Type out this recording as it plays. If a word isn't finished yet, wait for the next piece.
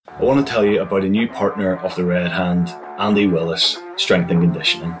I want to tell you about a new partner of the Red Hand, Andy Willis, Strength and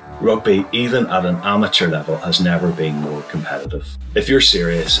Conditioning. Rugby, even at an amateur level, has never been more competitive. If you're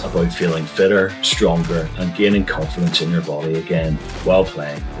serious about feeling fitter, stronger and gaining confidence in your body again while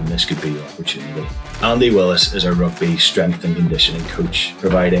playing, then this could be your opportunity. Andy Willis is a rugby strength and conditioning coach,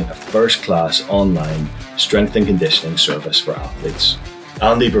 providing a first-class online strength and conditioning service for athletes.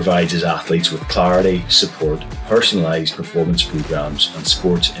 Andy provides his athletes with clarity, support, personalised performance programmes and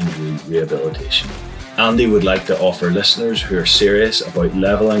sports injury rehabilitation. Andy would like to offer listeners who are serious about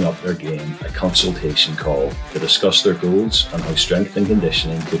levelling up their game a consultation call to discuss their goals and how strength and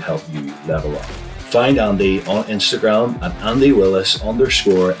conditioning could help you level up. Find Andy on Instagram at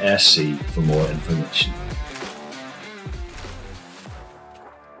AndyWillis_SC for more information.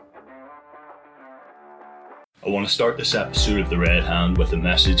 I want to start this episode of The Red Hand with a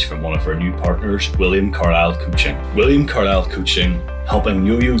message from one of our new partners, William Carlisle Coaching. William Carlisle Coaching, helping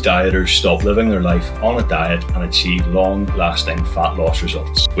yo-yo dieters stop living their life on a diet and achieve long-lasting fat loss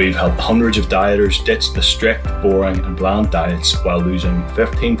results. We've helped hundreds of dieters ditch the strict, boring and bland diets while losing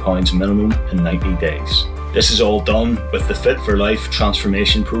 15 pounds minimum in 90 days. This is all done with the Fit for Life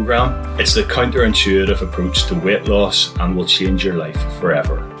transformation program. It's the counterintuitive approach to weight loss and will change your life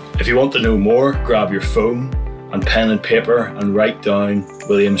forever. If you want to know more, grab your phone and pen and paper and write down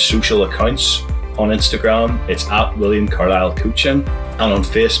William's social accounts. On Instagram, it's at William Carlisle Coaching, and on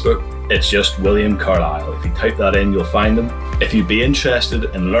Facebook, it's just William Carlisle. If you type that in, you'll find him. If you'd be interested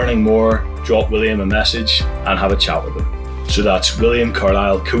in learning more, drop William a message and have a chat with him. So that's William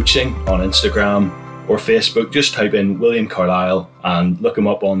Carlisle Coaching on Instagram or Facebook. Just type in William Carlisle and look him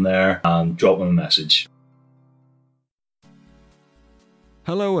up on there and drop him a message.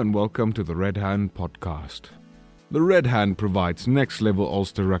 Hello and welcome to the Red Hand podcast. The Red Hand provides next-level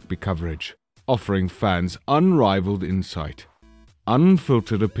Ulster rugby coverage, offering fans unrivaled insight,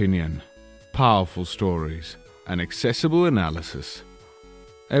 unfiltered opinion, powerful stories, and accessible analysis.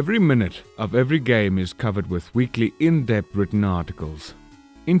 Every minute of every game is covered with weekly in-depth written articles,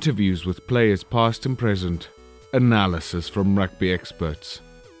 interviews with players past and present, analysis from rugby experts,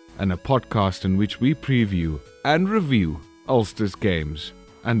 and a podcast in which we preview and review Ulster's games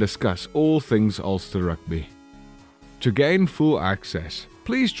and discuss all things Ulster rugby. To gain full access,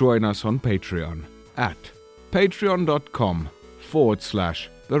 please join us on Patreon at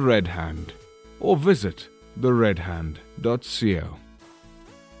patreon.com/The Red Hand or visit theredhand.co.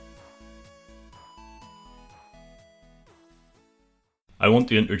 I want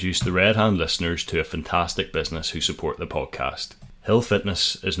to introduce the Red Hand listeners to a fantastic business who support the podcast. Hill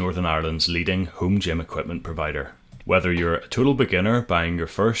Fitness is Northern Ireland's leading home gym equipment provider. Whether you're a total beginner buying your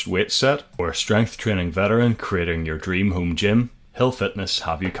first weight set or a strength training veteran creating your dream home gym, Hill Fitness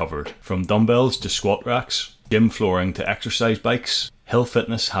have you covered. From dumbbells to squat racks, gym flooring to exercise bikes, Hill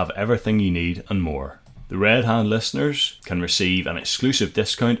Fitness have everything you need and more. The Red Hand listeners can receive an exclusive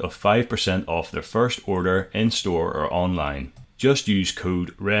discount of 5% off their first order in store or online. Just use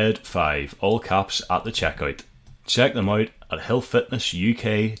code RED5, all caps, at the checkout. Check them out at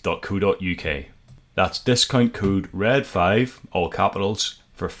hillfitnessuk.co.uk. That's discount code RED5, all capitals,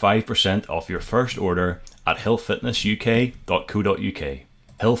 for 5% off your first order at hillfitnessuk.co.uk.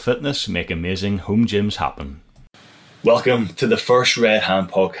 Hill Fitness make amazing home gyms happen. Welcome to the first Red Hand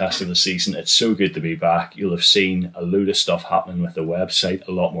podcast of the season. It's so good to be back. You'll have seen a load of stuff happening with the website,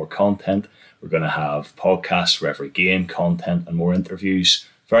 a lot more content. We're going to have podcasts for every game, content and more interviews.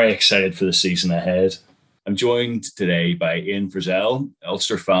 Very excited for the season ahead. I'm joined today by Ian Frizzell,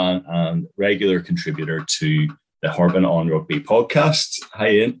 Ulster fan and regular contributor to the Harping on Rugby podcast. Hi,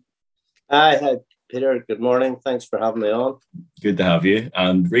 Ian. Hi, Peter. Good morning. Thanks for having me on. Good to have you.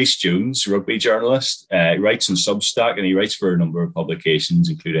 And Rhys Jones, rugby journalist. He writes in Substack and he writes for a number of publications,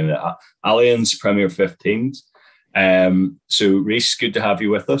 including the Allianz Premier 15s. So, Rhys, good to have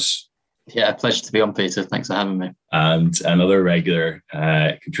you with us. Yeah, pleasure to be on, Peter. Thanks for having me. And another regular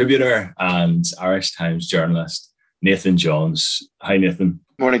contributor and Irish Times journalist, Nathan Johns. Hi, Nathan.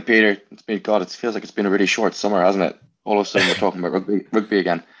 Morning, Peter. It feels like it's been a really short summer, hasn't it? All of a sudden we're talking about rugby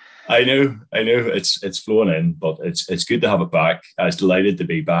again. I know. It's flown in, but it's good to have it back. I was delighted to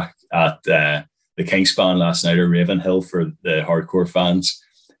be back at the Kingspan last night, or Ravenhill for the hardcore fans.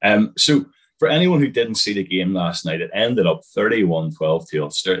 So for anyone who didn't see the game last night, it ended up 31-12 to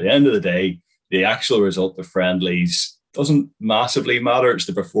Ulster. At the end of the day, the actual result of friendlies doesn't massively matter. It's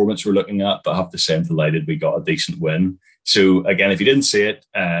the performance we're looking at, but I have to say I'm delighted we got a decent win. So again, if you didn't see it,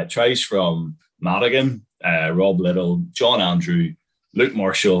 tries from Madigan, Rob Little, John Andrew, Luke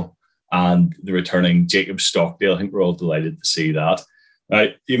Marshall, and the returning Jacob Stockdale. I think we're all delighted to see that. Now,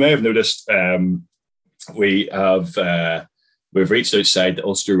 you may have noticed we have we've reached outside the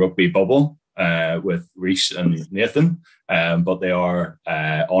Ulster rugby bubble with Reese and Nathan, but they are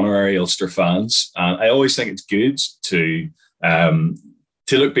honorary Ulster fans. And I always think it's good to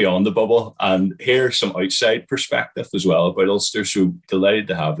look beyond the bubble and hear some outside perspective as well about Ulster. So delighted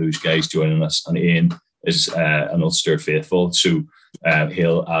to have those guys joining us. And Ian is an Ulster faithful, so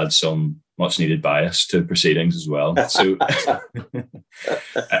he'll add some much needed bias to proceedings as well. So,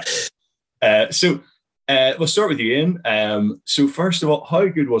 we'll start with you, Ian. So first of all, how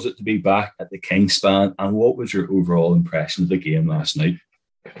good was it to be back at the Kingspan, and what was your overall impression of the game last night?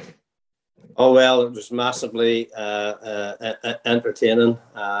 Oh, well, it was massively entertaining.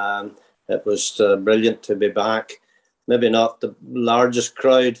 It was brilliant to be back. Maybe not the largest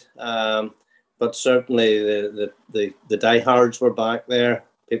crowd, but certainly the diehards were back there,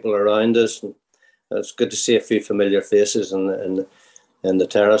 people around us. And it's good to see a few familiar faces in the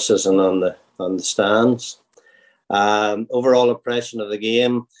terraces and on the stands. Overall impression of the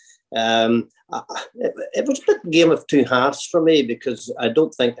game. It was a bit game of two halves for me, because I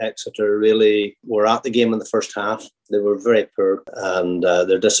don't think Exeter really were at the game in the first half. They were very poor, and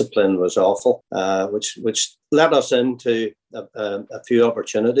their discipline was awful, which led us into a few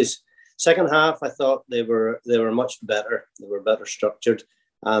opportunities. Second half, I thought they were much better. They were better structured,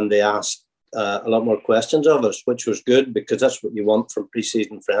 and they asked a lot more questions of us, which was good, because that's what you want from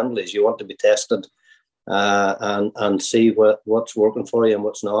pre-season friendlies. You want to be tested and see what's working for you and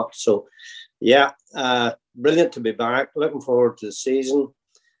what's not. So, yeah, brilliant to be back. Looking forward to the season,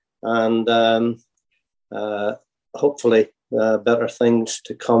 and hopefully better things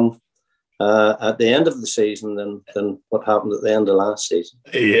to come at the end of the season than what happened at the end of last season.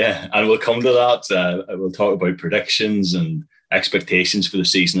 Yeah, and we'll come to that. We'll talk about predictions and expectations for the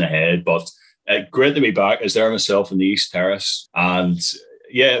season ahead. But great to be back. I was there myself in the East Terrace, and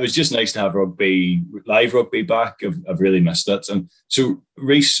yeah, it was just nice to have live rugby back. I've really missed it. And so,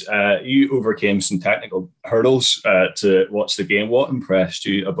 Reese, you overcame some technical hurdles to watch the game. What impressed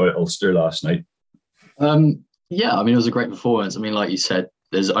you about Ulster last night? Yeah, I mean, it was a great performance. I mean, like you said,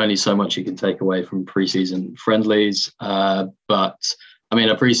 there's only so much you can take away from pre-season friendlies. But, I mean,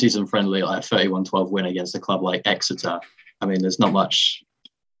 a pre-season friendly, like a 31-12 win against a club like Exeter, I mean, there's not much,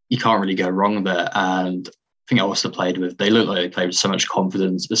 you can't really go wrong there. And I think Ulster they looked like they played with so much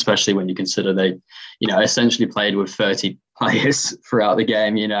confidence, especially when you consider they, essentially played with 30 players throughout the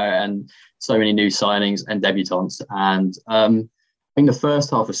game, and so many new signings and debutants. And I think the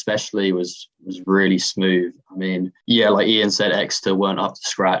first half especially was really smooth. I mean, yeah, like Ian said, Exeter weren't up to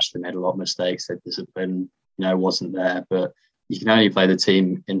scratch. They made a lot of mistakes. Their discipline, wasn't there. But you can only play the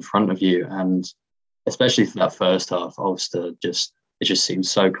team in front of you. And especially for that first half, Ulster just seemed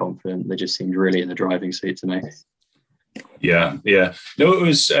so confident. They just seemed really in the driving seat to me. Yeah. No, it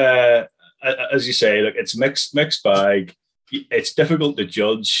was, as you say, look, it's mixed bag. It's difficult to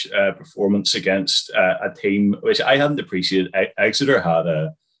judge performance against a team, which I hadn't appreciated. Exeter had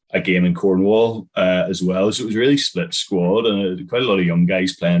a game in Cornwall as well, so it was a really split squad, and quite a lot of young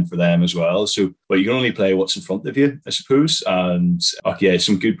guys playing for them as well. So, but you can only play what's in front of you, I suppose. And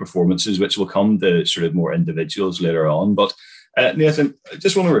some good performances, which will come to sort of more individuals later on. But Nathan, I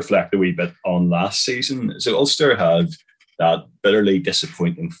just want to reflect a wee bit on last season. So Ulster had that bitterly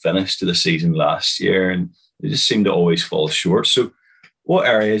disappointing finish to the season last year, and they just seem to always fall short. So what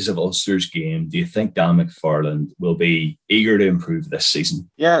areas of Ulster's game do you think Dan McFarland will be eager to improve this season?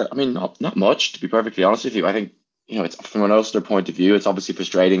 Yeah, I mean, not much, to be perfectly honest with you. I think, it's from an Ulster point of view, it's obviously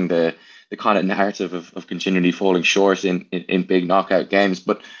frustrating the kind of narrative of continually falling short in big knockout games,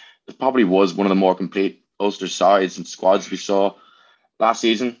 but it probably was one of the more complete Ulster sides and squads we saw last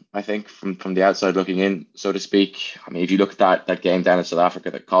season, I think, from the outside looking in, so to speak. I mean, if you look at that game down in South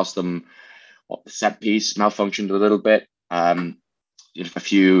Africa that cost them, the set piece malfunctioned a little bit. A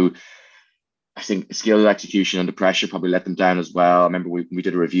few, I think, skill execution under pressure probably let them down as well. I remember we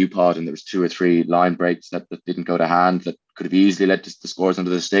did a review pod, and there was 2 or 3 line breaks that didn't go to hand that could have easily led to the scores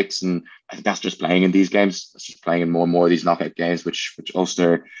under the sticks. And I think that's just playing in these games. That's just playing in more and more of these knockout games, which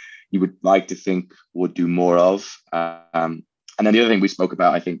Ulster you would like to think would do more of. And then the other thing we spoke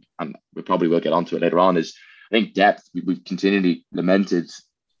about, I think, and we probably will get onto it later on, is I think depth. We've continually lamented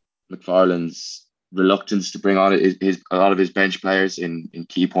McFarland's reluctance to bring on a lot of his bench players in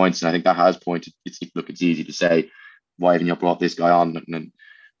key points, and I think that has pointed. It's easy to say, why haven't you brought this guy on and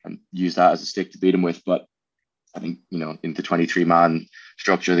use that as a stick to beat him with? But I think in the 23-man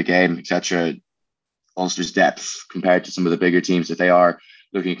structure of the game, etc., Ulster's depth compared to some of the bigger teams that they are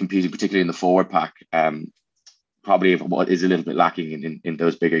looking at competing, particularly in the forward pack, probably what is a little bit lacking in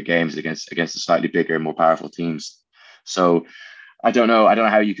those bigger games against the slightly bigger and more powerful teams. So I don't know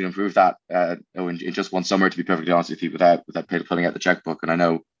how you can improve that in just one summer, to be perfectly honest with you, without pulling out the checkbook. And I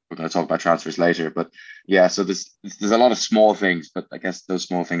know we're going to talk about transfers later, but yeah, so there's a lot of small things, but I guess those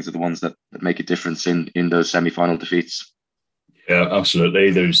small things are the ones that make a difference in those semi-final defeats. Yeah, absolutely.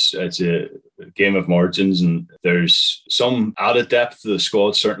 It's a game of margins, and there's some added depth to the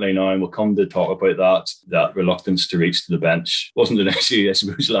squad certainly now, and we'll come to talk about that reluctance to reach to the bench wasn't an issue, I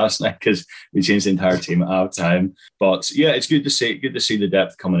suppose, last night because we changed the entire team at half time. But yeah, it's good to see the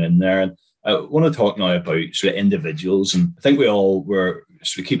depth coming in there. And I want to talk now about sort of individuals, and I think we all were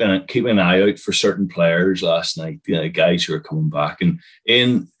sort of keeping an eye out for certain players last night, guys who are coming back.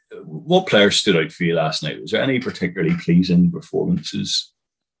 And what players stood out for you last night? Was there any particularly pleasing performances?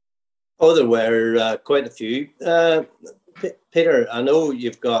 Oh, there were quite a few. Peter, I know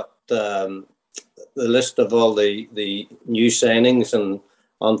you've got the list of all the new signings and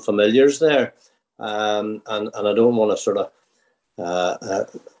unfamiliars there, and I don't want to sort of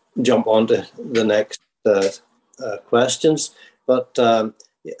jump on to the next questions, but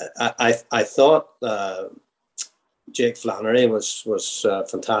I thought Jake Flannery was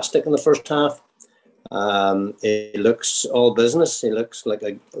fantastic in the first half. He looks all business. He looks like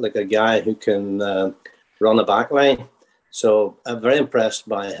a guy who can run a back line. So I'm very impressed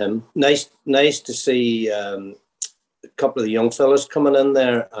by him. Nice to see a couple of the young fellas coming in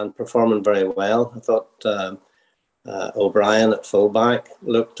there and performing very well. I thought O'Brien at fullback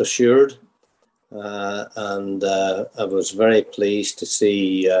looked assured, and I was very pleased to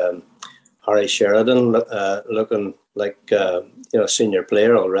see Harry Sheridan looking like a senior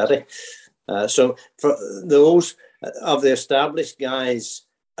player already. So for those of the established guys,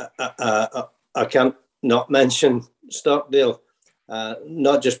 I can't not mention Stockdale,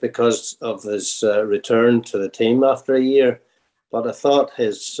 not just because of his return to the team after a year, but I thought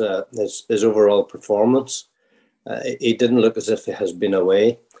his overall performance. He didn't look as if he has been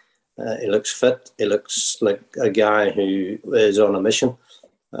away. He looks fit. He looks like a guy who is on a mission.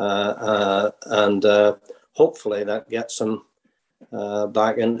 And hopefully that gets him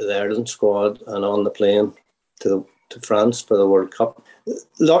back into the Ireland squad and on the plane to France for the World Cup.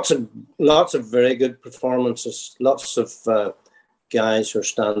 Lots of very good performances. Lots of guys who are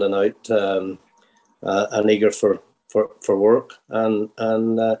standing out and eager for work. And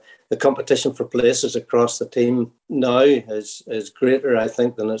the competition for places across the team now is greater, I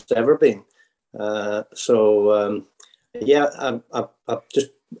think, than it's ever been. Yeah, I'm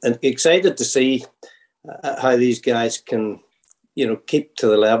just excited to see how these guys can, keep to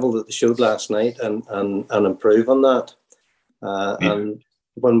the level that they showed last night and improve on that. And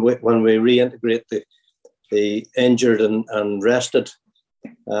when we reintegrate the injured and rested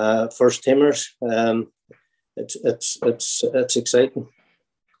first teamers, it's exciting.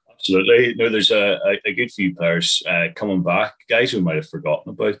 Absolutely. No, there's a good few players coming back, guys we might have forgotten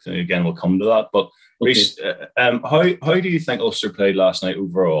about. Again, we'll come to that. But Rhys, how do you think Ulster played last night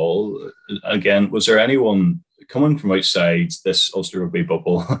overall? Again, was there anyone coming from outside this Ulster rugby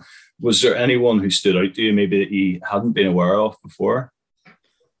bubble? Was there anyone who stood out to you maybe that you hadn't been aware of before?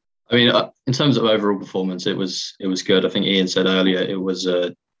 I mean, in terms of overall performance, it was good. I think Ian said earlier it was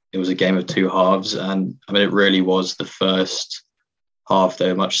a game of two halves, and I mean it really was. The first half they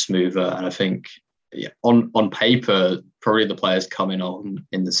were much smoother, and I think on paper probably the players coming on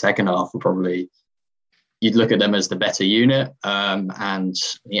in the second half were probably, you'd look at them as the better unit, and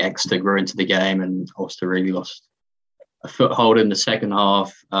the Exeter grew into the game and Ulster really lost a foothold in the second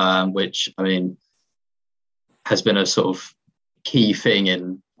half, which I mean has been a sort of key thing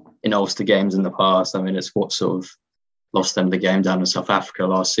in Ulster games in the past. I mean it's what sort of lost them the game down in South Africa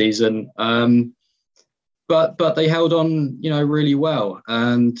last season. But they held on, really well.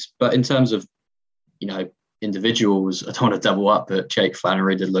 But in terms of, individuals, I don't want to double up, but Jake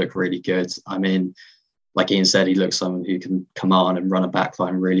Flannery did look really good. I mean, like Ian said, he looks someone who can command and run a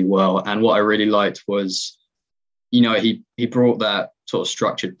backline really well. And what I really liked was, he brought that sort of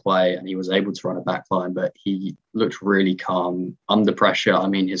structured play and he was able to run a backline, but he looked really calm under pressure. I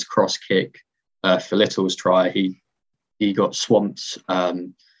mean, his cross kick for Little's try, he got swamped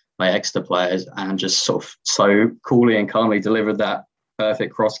by Exeter players and just sort of so coolly and calmly delivered that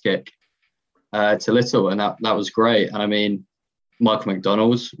perfect cross kick to Little, and that was great. And I mean, Michael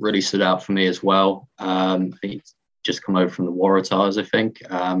McDonald really stood out for me as well. I think he's just come over from the Waratahs, I think,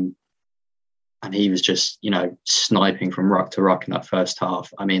 and he was just sniping from ruck to ruck in that first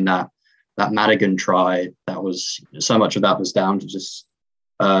half. I mean that Madigan try, that was so much of that was down to just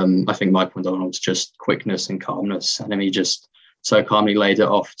I think Michael McDonald's just quickness and calmness, and then he just so calmly laid it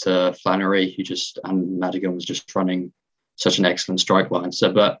off to Flannery, and Madigan was just running such an excellent strike line.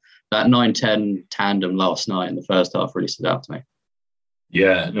 So, but that 9-10 tandem last night in the first half really stood out to me.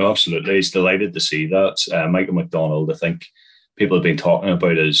 Yeah, no, absolutely. He's delighted to see that. Michael McDonald, I think people have been talking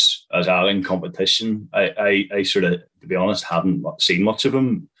about as adding competition. I sort of, to be honest, hadn't seen much of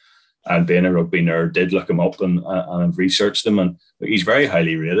him. And being a rugby nerd, did look him up and I've researched him, and he's very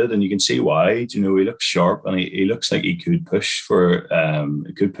highly rated, and you can see why. You know, he looks sharp, and he looks like he could push for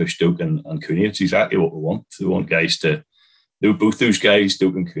Doak and Cooney. It's exactly what we want. We want guys to do. Both those guys,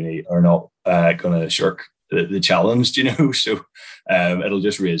 Doak and Cooney, are not going to shirk the challenge. You know, so it'll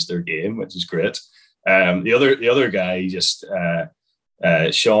just raise their game, which is great. The other guy, just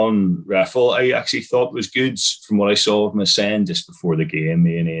Sean Raffle, I actually thought was good from what I saw of him saying just before the game.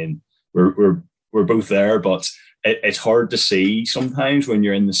 Me and Ian, we're both there, but it's hard to see sometimes when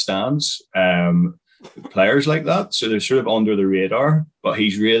you're in the stands. Players like that, so they're sort of under the radar. But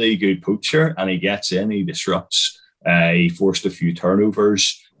he's really good poacher, and he gets in, he disrupts. He forced a few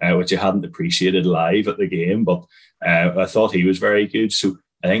turnovers, which I hadn't appreciated live at the game, but I thought he was very good. So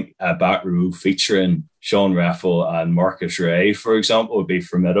I think a back row featuring Sean Raffle and Marcus Ray, for example, would be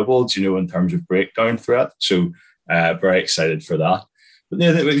formidable, in terms of breakdown threat. So very excited for that. But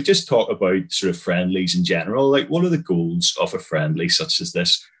then we just talk about sort of friendlies in general. Like, what are the goals of a friendly such as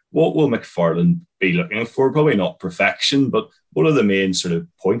this? What will McFarland be looking for? Probably not perfection, but what are the main sort of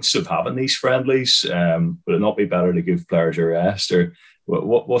points of having these friendlies? Would it not be better to give players a rest, or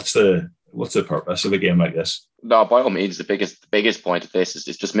what's the purpose of a game like this? No, by all means, the biggest point of this is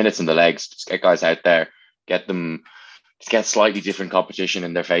just minutes in the legs. Just get guys out there, get slightly different competition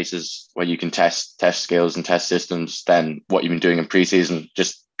in their faces where you can test skills and test systems than what you've been doing in preseason.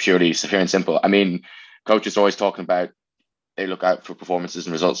 Just purely pure and simple. I mean, coaches are always talking about they look out for performances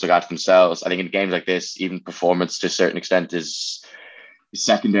and results look out for themselves. I think in games like this, even performance to a certain extent is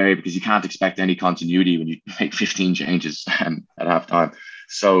secondary, because you can't expect any continuity when you make 15 changes at halftime.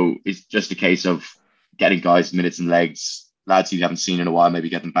 So it's just a case of getting guys minutes and legs, lads you haven't seen in a while, maybe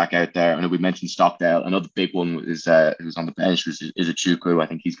get them back out there. I know we mentioned Stockdale. Another big one is who's on the bench is Izuchukwu. I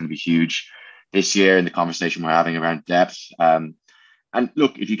think he's going to be huge this year in the conversation we're having around depth. And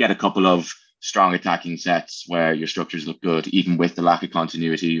look, if you get a couple of strong attacking sets where your structures look good, even with the lack of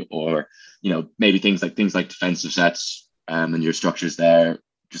continuity, or maybe things like defensive sets, and your structures there,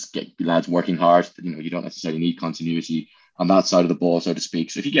 just get lads working hard. You don't necessarily need continuity on that side of the ball, so to speak.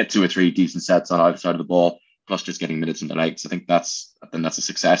 So if you get 2 or 3 decent sets on either side of the ball, plus just getting minutes in the legs, I think that's a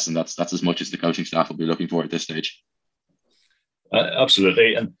success, and that's as much as the coaching staff will be looking for at this stage.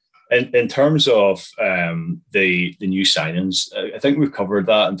 Absolutely. And in terms of the new signings, I think we've covered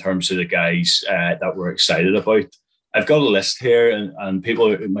that in terms of the guys that we're excited about. I've got a list here, and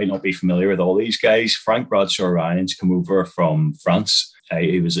people might not be familiar with all these guys. Frank Bradshaw-Ryan's come over from France.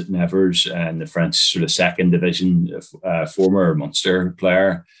 He was at Nevers in the French sort of second division, former Munster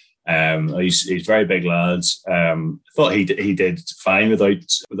player. He's very big lads. I thought he did fine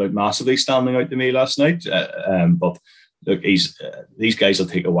without massively standing out to me last night. But look, these guys will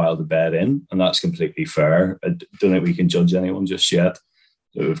take a while to bed in, and that's completely fair. I don't think we can judge anyone just yet.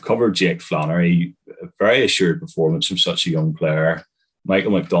 So we've covered Jake Flannery, a very assured performance from such a young player.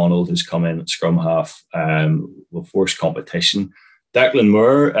 Michael McDonald has come in at scrum half, will force competition. Declan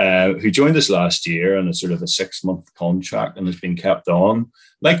Moore, who joined us last year on a sort of a 6-month contract and has been kept on.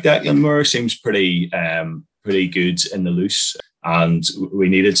 Like Declan Moore, seems pretty good in the loose. And we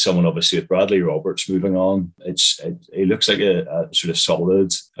needed someone, obviously, with Bradley Roberts moving on. He looks like a sort of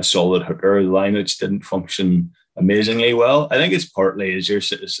solid hooker. The lineouts didn't function amazingly well. I think it's partly, as you're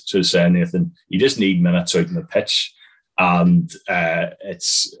sort of saying, Nathan, you just need minutes out on the pitch, and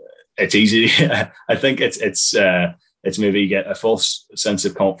it's easy. I think it's maybe you get a false sense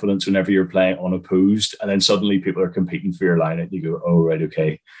of confidence whenever you're playing unopposed, and then suddenly people are competing for your line and you go, oh, right,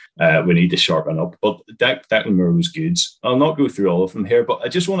 okay, we need to sharpen up. But Declan Moore was good. I'll not go through all of them here, but I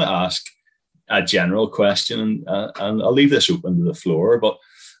just want to ask a general question, and I'll leave this open to the floor. But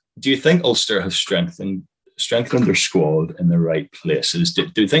do you think Ulster have strengthened their squad in the right places? Do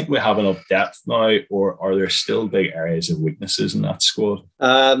you think we have enough depth now, or are there still big areas of weaknesses in that squad?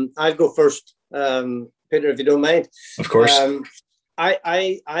 I'll go first. Peter, if you don't mind. Of course.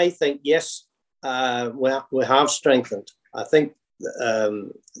 I think, yes, we have strengthened. I think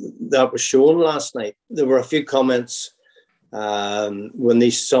that was shown last night. There were a few comments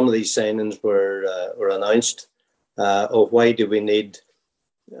when some of these signings were announced of why do we need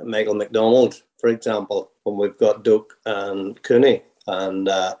Michael McDonald, for example, when we've got Doak and Cooney, and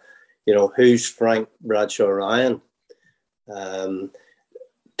who's Frank Bradshaw-Ryan?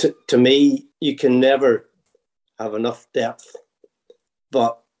 To me, you can never have enough depth,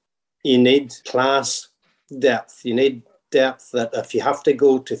 but you need class depth. You need depth that if you have to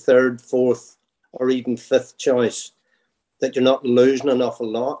go to third, fourth, or even fifth choice, that you're not losing an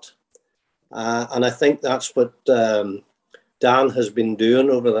awful lot. And I think that's what Dan has been doing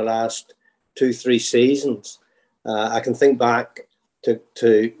over the last 2-3 seasons. I can think back to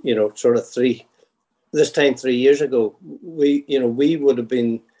sort of 3 years ago, we would have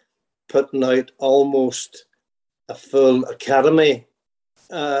been putting out almost a full academy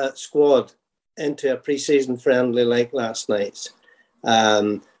squad into a pre-season friendly like last night's.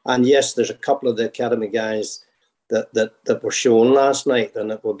 And yes, there's a couple of the academy guys that were shown last night,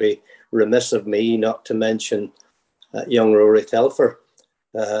 and it would be remiss of me not to mention young Rory Telfer,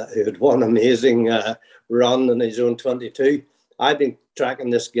 who had one amazing run in his own 22. I've been tracking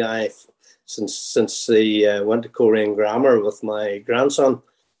this guy since he went to Korean Grammar with my grandson,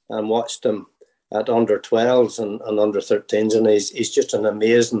 and watched him at under 12s and under 13s, and he's just an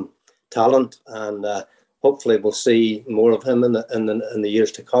amazing talent, and hopefully we'll see more of him in the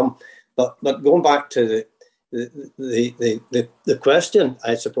years to come. But going back to the question,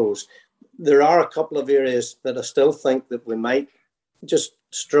 I suppose there are a couple of areas that I still think that we might just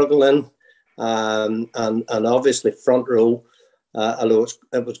struggle in, and obviously front row. Although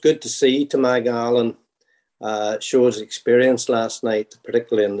it was good to see Tamag Allen show his experience last night,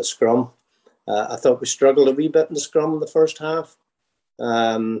 particularly in the scrum. I thought we struggled a wee bit in the scrum in the first half.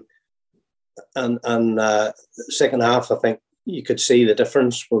 And second half, I think you could see the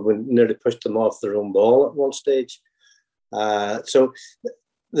difference when we nearly pushed them off their own ball at one stage. So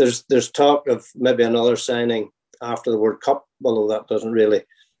there's talk of maybe another signing after the World Cup, although that doesn't really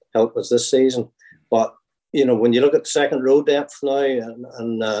help us this season. But, when you look at the second row depth now,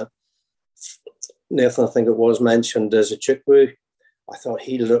 and Nathan, I think it was mentioned, as a Chukwu, I thought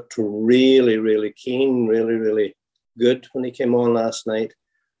he looked really, really keen, really, really good when he came on last night.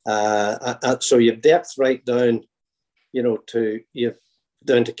 So you've depth right down,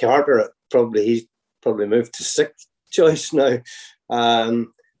 down to Carter. He's probably moved to 6th choice now.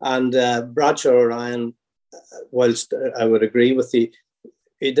 And Bradshaw Ryan, whilst I would agree with you,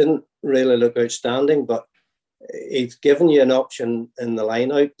 he didn't really look outstanding, but he's given you an option in the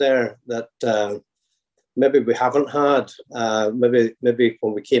line out there that maybe we haven't had. Maybe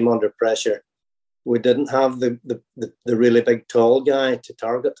when we came under pressure, we didn't have the really big tall guy to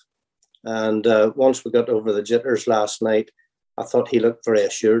target. And once we got over the jitters last night, I thought he looked very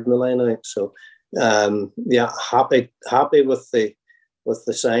assured in the line out. So happy with the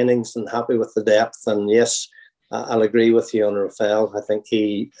signings and happy with the depth. And yes, I'll agree with you on Rafael. I think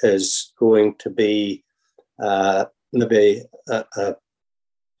he is going to be maybe an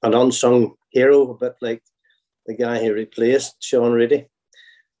unsung hero, a bit like the guy who replaced Sean Reedy.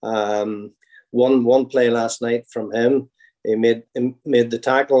 One play last night from him, he made the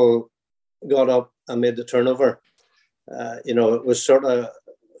tackle, got up and made the turnover. It was sort of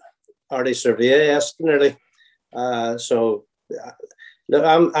Artie Surveyor-esque nearly. So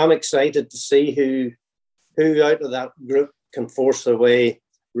I'm excited to see who out of that group can force their way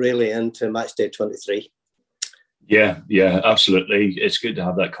really into match day 23. Yeah, absolutely. It's good to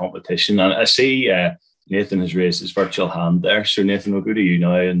have that competition. And I see Nathan has raised his virtual hand there. So Nathan, we'll go to you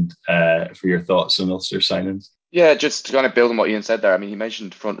now and for your thoughts on Ulster signings. Yeah, just to kind of build on what Ian said there. I mean, he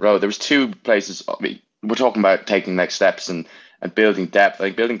mentioned front row. There was 2 places. We're talking about taking next steps and building depth. I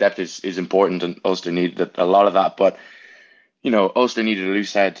think building depth is important, and Ulster needed a lot of that. But, Ulster needed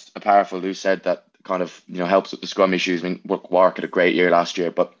a powerful loose head that kind of, helps with the scrum issues. I mean, Warwick had a great year last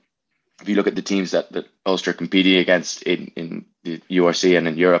year, but if you look at the teams that Ulster competing against in the URC and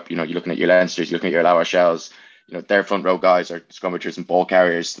in Europe, you're looking at your Leinsters, you're looking at your La Rochelles, their front row guys are scrummagers and ball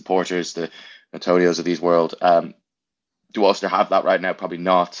carriers, the Porters, the Antonios of these world. Do Ulster have that right now? Probably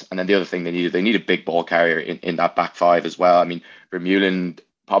not. And then the other thing they need a big ball carrier in that back 5 as well. I mean, Vermeulen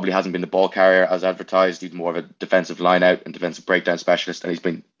probably hasn't been the ball carrier as advertised. He's more of a defensive line out and defensive breakdown specialist, and he's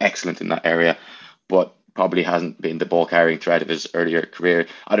been excellent in that area, but probably hasn't been the ball carrying threat of his earlier career.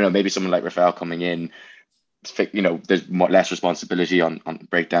 I don't know, maybe someone like Rafael coming in, there's less responsibility on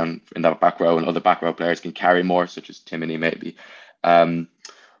breakdown in that back row, and other back row players can carry more, such as Timony maybe. But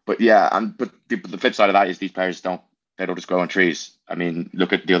the flip side of that is these players don't just grow on trees. I mean,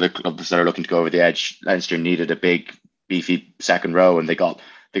 look at the other clubs that are looking to go over the edge. Leinster needed a big, beefy second row, and they got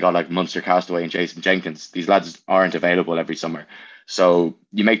like Munster Castaway and Jason Jenkins. These lads aren't available every summer, so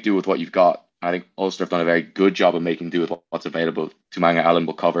you make do with what you've got. I think Ulster have done a very good job of making do with what's available. Tumanga Allen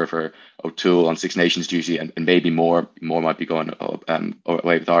will cover for O'Toole on Six Nations duty, and maybe more might be going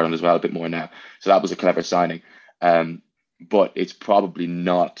away with Ireland as well, a bit more now. So that was a clever signing. But it's probably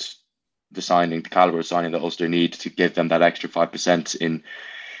not the caliber of signing that Ulster need to give them that extra 5%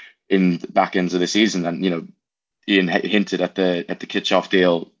 in the back ends of the season. And Ian hinted at the Kitchoff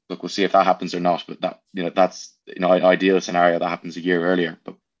deal look, we'll see if that happens or not. But that's ideal scenario that happens a year earlier.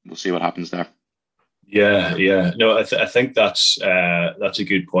 But we'll see what happens there. Yeah. No, I think that's a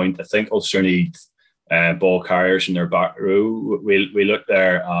good point. I think Ulster need ball carriers in their back row. We look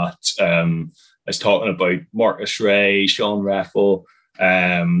there at I was talking about Marcus Ray, Sean Reffel,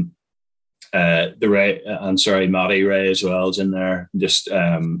 Matty Ray as well is in there. Just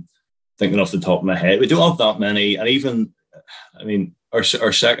thinking off the top of my head, we don't have that many, and even our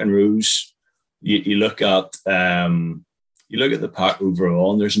second rows. You look at the pack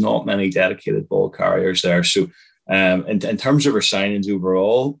overall, and there's not many dedicated ball carriers there. So, in terms of our signings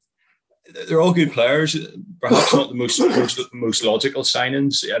overall, they're all good players. Perhaps not the most logical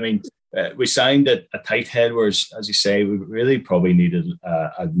signings. We signed a tight head, whereas, as you say, we really probably needed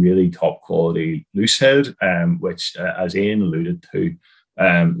a really top quality loose head, which, as Ian alluded to,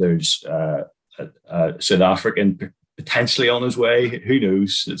 there's a South African potentially on his way. Who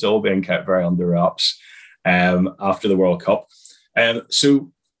knows? It's all being kept very under wraps after the World Cup.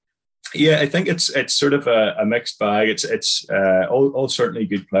 So yeah, I think it's sort of a mixed bag. It's all certainly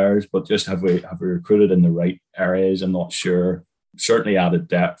good players, but just have we recruited in the right areas? I'm not sure. Certainly added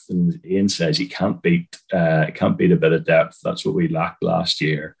depth, and Ian says he can't beat a bit of depth. That's what we lacked last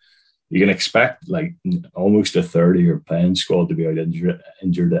year. You can expect like almost a third of your playing squad to be out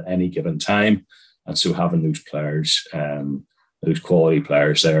injured at any given time, and so having those players, those quality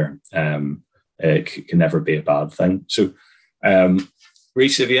players there, it can never be a bad thing. So,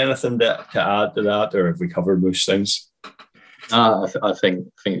 Rhys, have you anything to add to that, or have we covered most things? I think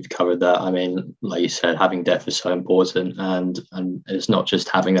we've covered that. Like you said, having depth is so important, and it's not just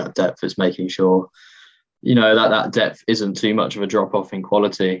having that depth; it's making sure, that depth isn't too much of a drop off in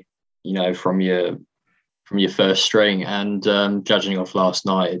quality, from your first string. And judging off last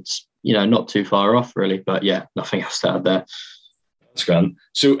night, it's not too far off really. But yeah, nothing else to add there. That's grand.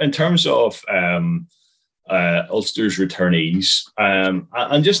 So in terms of Ulster's returnees,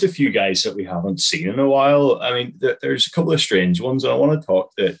 and just a few guys that we haven't seen in a while. There's a couple of strange ones. I want to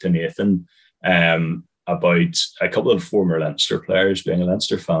talk to Nathan about a couple of former Leinster players, being a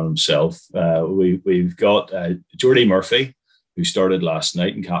Leinster fan himself. We've got Jordy Murphy, who started last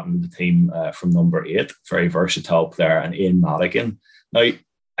night and captained the team from number 8, very versatile player, and Ian Madigan. Now,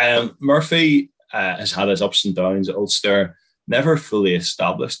 Murphy has had his ups and downs at Ulster. Never fully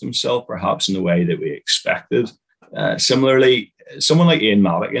established himself, perhaps in the way that we expected. Similarly, someone like Ian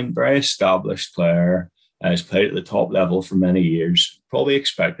Madigan, very established player, has played at the top level for many years, probably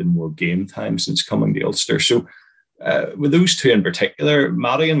expected more game time since coming to Ulster. So with those two in particular,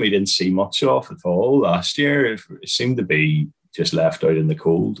 Madigan we didn't see much of at all last year. It seemed to be just left out in the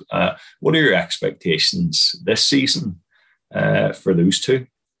cold. What are your expectations this season for those two?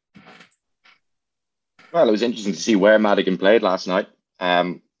 Well, it was interesting to see where Madigan played last night.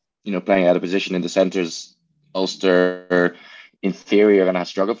 Playing out of position in the centres. Ulster, in theory, are going to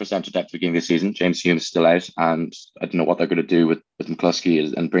struggle for centre depth beginning this season. James Hume is still out, and I don't know what they're going to do with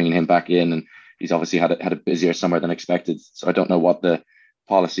McCluskey and bringing him back in. And he's obviously had a busier summer than expected. So I don't know what the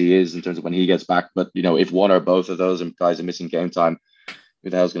policy is in terms of when he gets back. But, if one or both of those guys are missing game time, who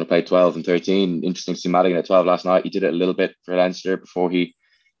the hell's going to play 12 and 13? Interesting to see Madigan at 12 last night. He did it a little bit for Leinster before he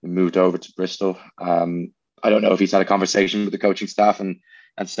moved over to Bristol. I don't know if he's had a conversation with the coaching staff and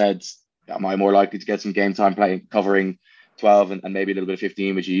said, am I more likely to get some game time playing, covering 12 and maybe a little bit of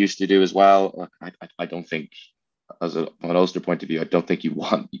 15, which you used to do as well? I don't think, from an Ulster point of view, I don't think you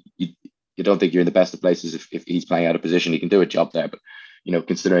don't think you're in the best of places if he's playing out of position. He can do a job there, but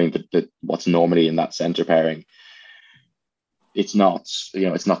considering that what's normally in that centre pairing, it's not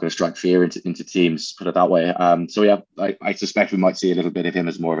going to strike fear into teams, put it that way. So yeah, I suspect we might see a little bit of him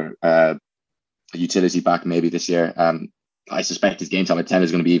as more of a utility back maybe this year. I suspect his game time at 10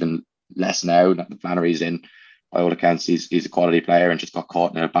 is going to be even less now that Flannery's in. By all accounts, he's a quality player and just got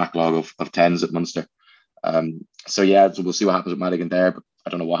caught in a backlog of 10s at Munster. So we'll see what happens with Madigan there, but I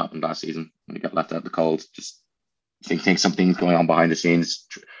don't know what happened last season when he got left out in the cold. Just think something's going on behind the scenes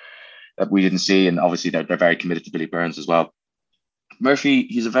that we didn't see, and obviously they're very committed to Billy Burns as well. Murphy,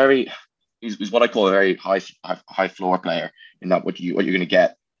 he's what I call a very high floor player, in that what you're going to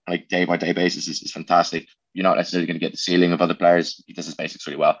get like day by day basis is fantastic. You're not necessarily going to get the ceiling of other players. He does his basics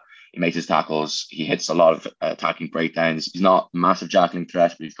really well. He makes his tackles. He hits a lot of attacking breakdowns. He's not a massive jackling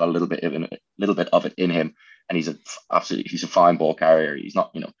threat, but he's got a little bit of it in him, and he's a fine ball carrier. He's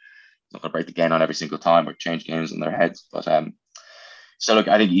not he's not going to break the game on every single time or change games on their heads, but so look,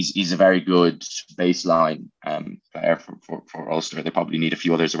 I think he's a very good baseline player for Ulster. They probably need a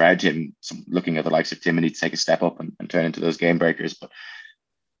few others around him. Looking at the likes of Timoney to take a step up and turn into those game breakers, but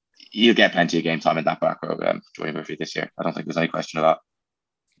he'll get plenty of game time in that back row, Jordy Murphy this year. I don't think there's any question of that.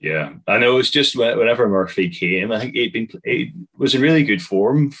 Yeah, I know. It's just whenever Murphy came, I think he was in really good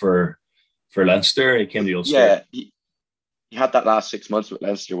form for Leinster. He came to Ulster. Yeah, he had that last 6 months with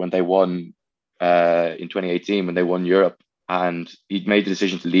Leinster when they won in 2018 when they won Europe, and he made the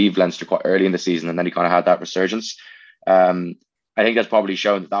decision to leave Leinster quite early in the season, and then he kind of had that resurgence. I think that's probably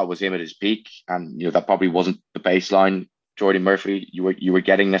shown that was him at his peak, and that probably wasn't the baseline Jordan Murphy you were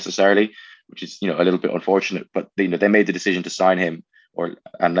getting necessarily, which is a little bit unfortunate. But they made the decision to sign him,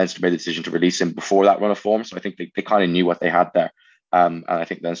 and Leinster made the decision to release him before that run of form. So I think they kind of knew what they had there, and I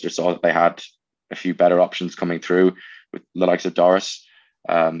think Leinster saw that they had a few better options coming through with the likes of Doris.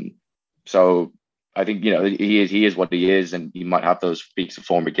 So I think he is what he is, and he might have those peaks of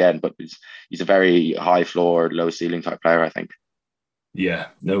form again. But he's a very high floor, low ceiling type player, I think. Yeah,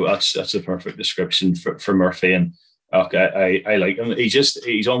 no, that's a perfect description for Murphy, and okay, I like him.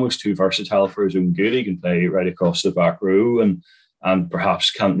 He's almost too versatile for his own good. He can play right across the back row, and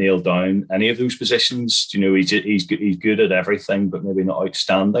perhaps can't nail down any of those positions. He's good at everything, but maybe not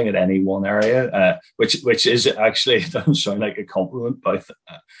outstanding at any one area. Which is actually, it doesn't sound like a compliment, but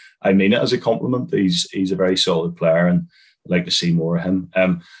I mean it as a compliment. He's a very solid player, and I'd like to see more of him.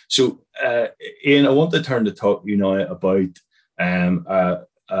 So Ian, I want to turn to talk now about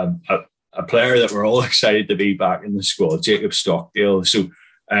a player that we're all excited to be back in the squad, Jacob Stockdale. So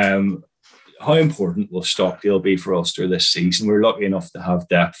how important will Stockdale be for Ulster this season? We're lucky enough to have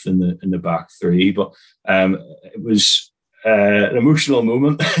depth in the back three, but it was an emotional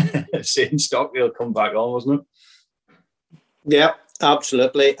moment seeing Stockdale come back on, wasn't it? Yeah,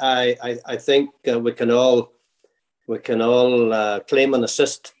 absolutely. I think we can all claim an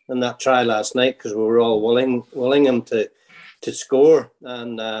assist in that try last night, because we were all willing him to score.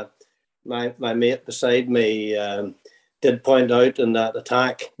 And my mate beside me did point out in that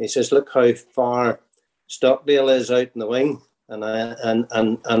attack, he says, look how far Stockdale is out in the wing. And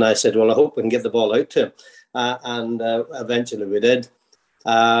I said, well, I hope we can get the ball out to him. And eventually we did.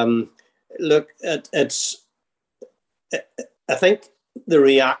 Look, I think the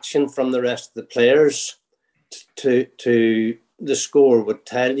reaction from the rest of the players to the score would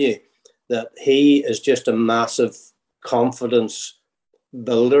tell you that he is just a massive confidence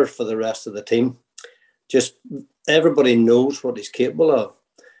builder for the rest of the team. Just everybody knows what he's capable of.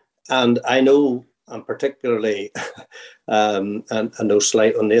 And I know, and particularly, and I know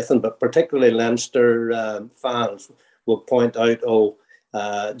slight on Nathan, but particularly Leinster fans will point out,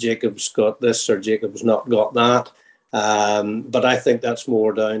 Jacob's got this or Jacob's not got that. But I think that's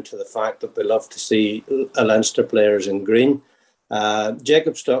more down to the fact that we love to see Leinster players in green.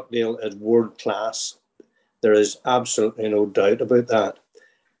 Jacob Stockdale is world class. There is absolutely no doubt about that.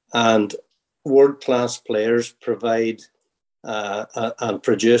 And world class players provide and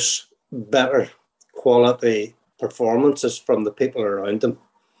produce better quality performances from the people around them.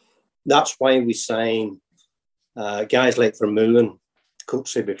 That's why we sign guys like Vermeulen,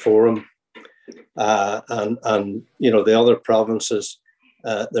 Coetzee before him, and the other provinces,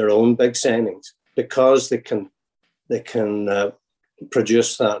 their own big signings, because they can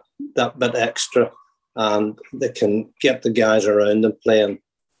produce that bit extra, and they can get the guys around them playing,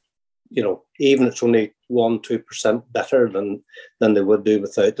 even if it's only 1-2% better than they would do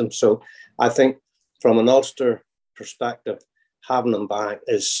without them. So I think from an Ulster perspective, having them back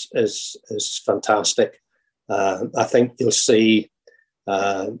is fantastic. I think you'll see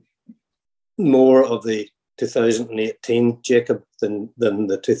more of the 2018 Jacob than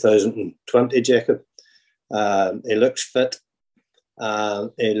the 2020 Jacob. He looks fit.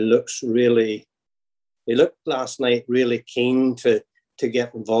 He looked last night really keen to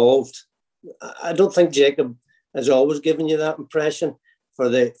get involved. I don't think Jacob has always given you that impression. He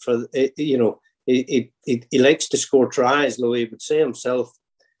likes to score tries, though he would say himself,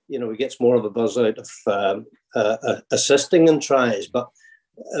 he gets more of a buzz out of assisting in tries. But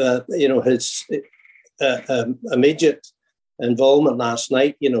his immediate involvement last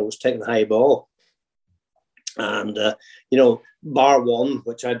night, was taking high ball. And, bar one,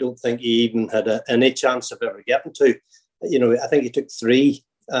 which I don't think he even had any chance of ever getting to, I think he took 3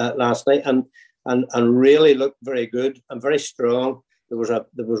 last night and really looked very good and very strong. There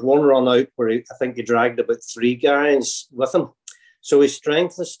was one run out where I think he dragged about 3 guys with him. So his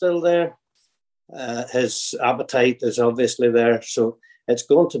strength is still there. His appetite is obviously there. So it's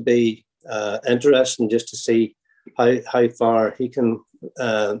going to be interesting just to see how far he can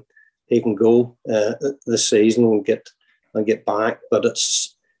go this season and get back. But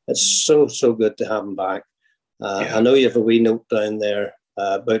it's so good to have him back. I know you have a wee note down there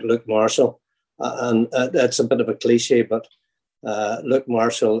about Luke Marshall, and that's a bit of a cliche, but Luke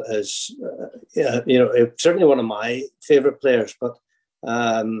Marshall is certainly one of my favourite players. But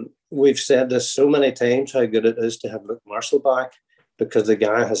We've said this so many times how good it is to have Luke Marshall back, because the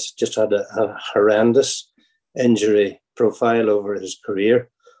guy has just had a horrendous injury profile over his career,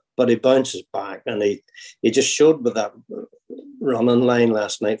 but he bounces back, and he just showed with that running line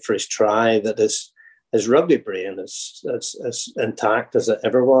last night for his try that his rugby brain is as intact as it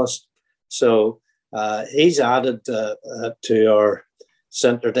ever was. So he's added to our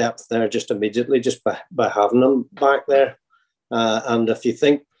centre depth there just immediately, just by having him back there. And if you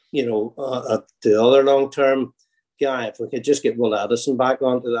think, the other long-term guy, if we could just get Will Addison back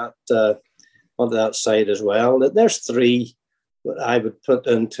onto that side as well, there's three that I would put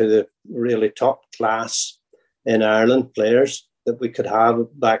into the really top class in Ireland players that we could have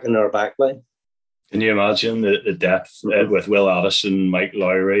back in our back line. Can you imagine the depth with Will Addison, Mike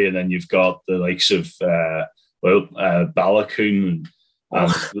Lowry, and then you've got the likes of Balakoon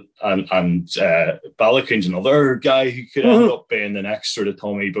and Balakoon's another guy who could end up being the next sort of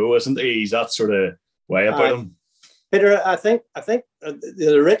Tommy Bowe, isn't he? He's that sort of way about him. Peter, I think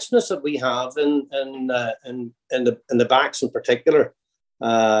the richness that we have in the backs in particular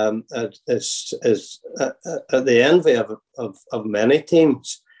is the envy of many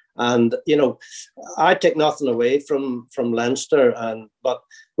teams. And I take nothing away from Leinster, but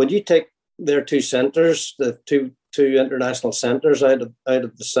when you take their two centres, the two international centres out of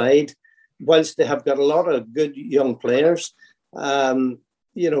the side, whilst they have got a lot of good young players, their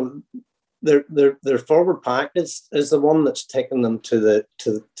forward pack is the one that's taken them to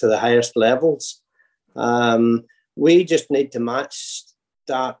the highest levels. We just need to match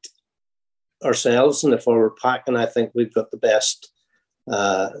that ourselves in the forward pack, and I think we've got the best.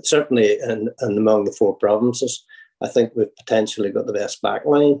 Certainly, and among the four provinces, I think we've potentially got the best back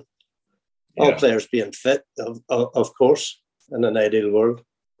line. All players being fit, of course, in an ideal world.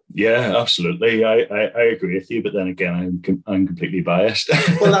 Yeah, absolutely. I agree with you, but then again, I'm completely biased.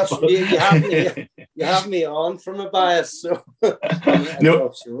 Well, that's you have me on from a bias, so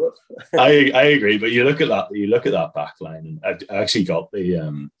no, sure. I agree. But you look at that back line, and I actually got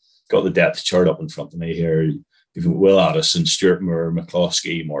the depth chart up in front of me here. You've Will Addison, Stuart Moore,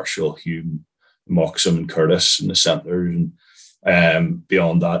 McCloskey, Marshall, Hume, Moxham, and Curtis in the centre, and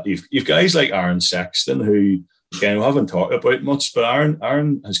beyond that, you've guys like Aaron Sexton, who again we haven't talked about much, but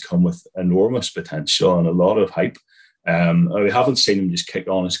Aaron has come with enormous potential and a lot of hype. We haven't seen him just kick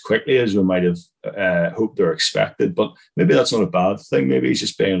on as quickly as we might have hoped or expected, but maybe that's not a bad thing. Maybe he's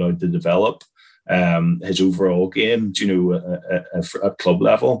just being allowed to develop his overall game, at club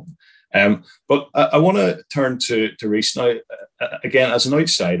level. But I want to turn to Rhys now. Again, as an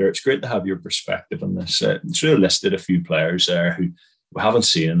outsider, it's great to have your perspective on this. It's really listed a few players there who we haven't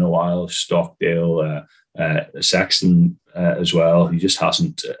seen in a while. Stockdale, Sexton as well. He just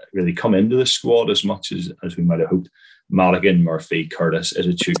hasn't really come into the squad as much as we might have hoped. Madigan, Murphy, Curtis,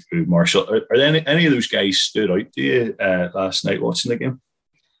 Izuchukwu, Marshall. Are there any of those guys stood out to you last night watching the game?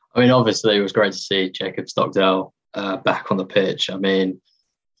 I mean, obviously, it was great to see Jacob Stockdale back on the pitch. I mean,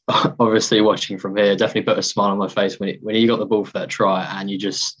 obviously watching from here definitely put a smile on my face when he got the ball for that try, and you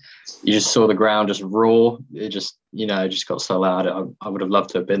just saw the ground just roar. It just got so loud. I would have loved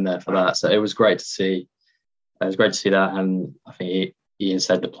to have been there for that. So it was great to see. It was great to see that, and I think Ian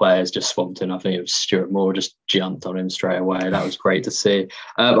said the players just swamped him. I think it was Stuart Moore just jumped on him straight away. That was great to see.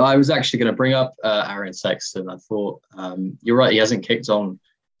 I was actually going to bring up Aaron Sexton. I thought you're right. He hasn't kicked on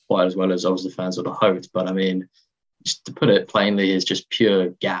quite as well as obviously the fans would have hoped, but I mean, just to put it plainly, is just pure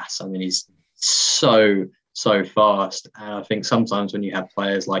gas. I mean, he's so fast. And I think sometimes when you have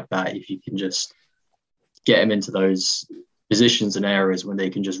players like that, if you can just get them into those positions and areas when they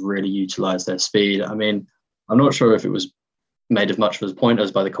can just really utilise their speed. I mean, I'm not sure if it was made as much of a point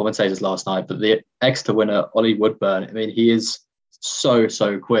as by the commentators last night, but the Exeter winner, Ollie Woodburn, I mean, he is so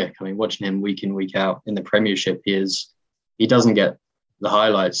quick. I mean, watching him week in, week out in the Premiership, he doesn't get the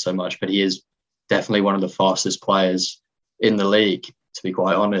highlights so much, but he is definitely one of the fastest players in the league, to be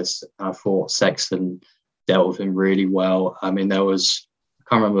quite honest. I thought Sexton dealt with him really well. I mean, I can't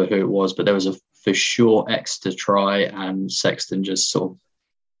remember who it was, but there was a for sure Exeter try, and Sexton just sort of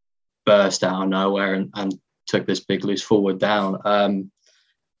burst out of nowhere and took this big loose forward down.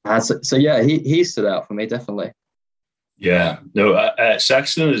 So yeah, he stood out for me, definitely. Yeah, no,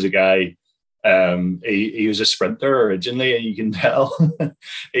 Sexton is a guy. He was a sprinter originally, and you can tell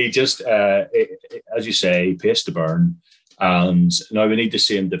he just, as you say, pace to burn. And now we need to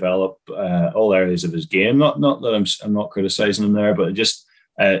see him develop all areas of his game. Not that I'm not criticising him there, but just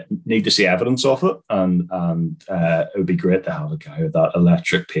need to see evidence of it. And it would be great to have a guy with that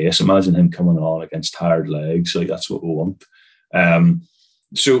electric pace. Imagine him coming on against tired legs. Like, that's what we want.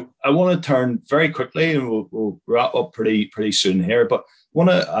 So I want to turn very quickly, and we'll wrap up pretty soon here. But I want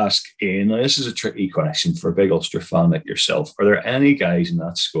to ask Ian. Now, this is a tricky question for a big Ulster fan like yourself. Are there any guys in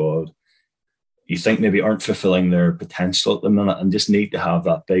that squad you think maybe aren't fulfilling their potential at the minute and just need to have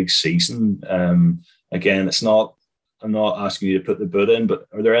that big season? Again, I'm not asking you to put the boot in, but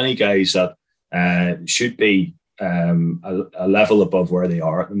are there any guys that should be a level above where they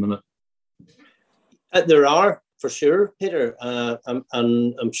are at the minute? There are, for sure, Peter.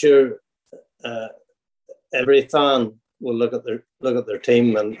 I'm sure every fan will look at their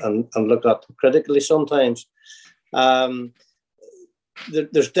team and look at them critically sometimes.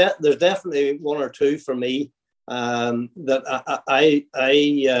 There's definitely one or two for me that I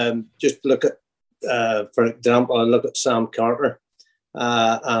just look at. For example, I look at Sam Carter,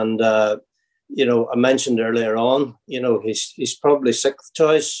 and I mentioned earlier on, he's probably sixth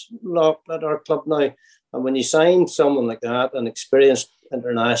choice lock at our club now. And when you sign someone like that, an experienced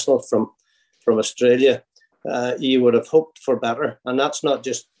international from Australia, you would have hoped for better. And that's not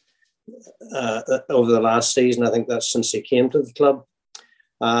just over the last season. I think that's since he came to the club.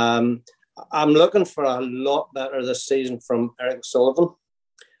 I'm looking for a lot better this season from Eric Sullivan.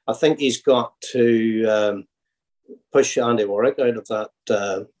 I think he's got to push Andy Warwick out of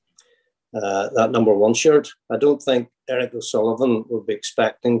that number one shirt. I don't think Eric O'Sullivan would be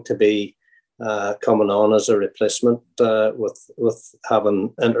expecting to be coming on as a replacement with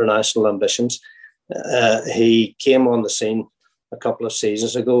having international ambitions. He came on the scene a couple of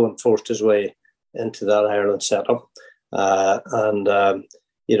seasons ago and forced his way into that Ireland setup,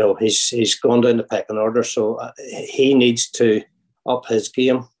 he's gone down the pecking order. So he needs to up his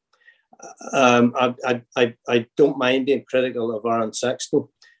game. I don't mind being critical of Aaron Sexton.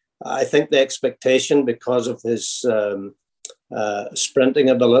 I think the expectation, because of his sprinting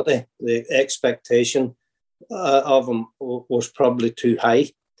ability, the expectation of him was probably too high.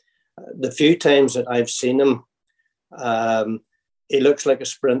 The few times that I've seen him, he looks like a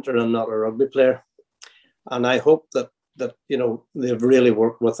sprinter and not a rugby player. And I hope that they've really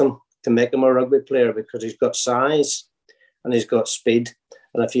worked with him to make him a rugby player, because he's got size and he's got speed.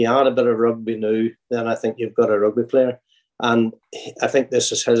 And if you add a bit of rugby now, then I think you've got a rugby player. And I think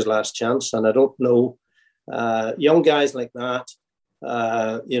this is his last chance. And I don't know, young guys like that,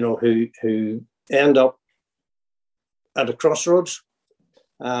 who end up at a crossroads.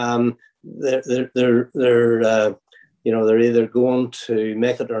 They're either going to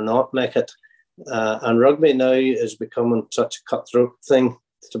make it or not make it. And rugby now is becoming such a cutthroat thing.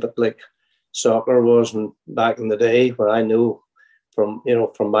 It's a bit like soccer was back in the day, where I know from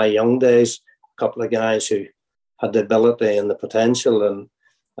my young days, a couple of guys who had the ability and the potential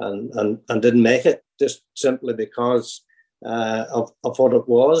and didn't make it, just simply because of what it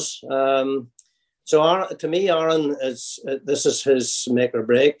was. So to me, Aaron this is his make or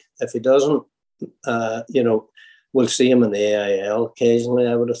break. If he doesn't, we'll see him in the AIL occasionally,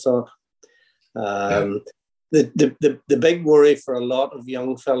 I would have thought. The big worry for a lot of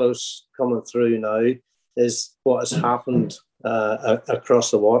young fellows coming through now is what has happened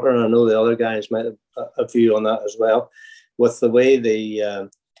across the water. And I know the other guys might have a view on that as well, with the way the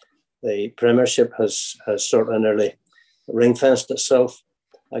Premiership has sort of nearly ring-fenced itself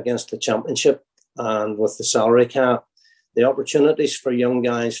against the Championship, and with the salary cap, the opportunities for young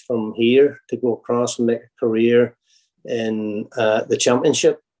guys from here to go across and make a career in the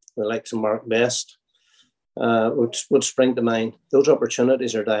Championship, the likes of Mark Best, would spring to mind. Those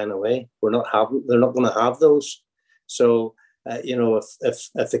opportunities are dying away. They're not going to have those. So,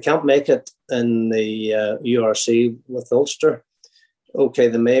 if they can't make it in the URC with Ulster, okay,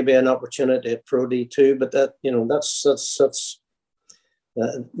 there may be an opportunity at Pro D2, but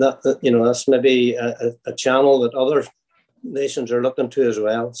that's maybe a channel that other nations are looking to as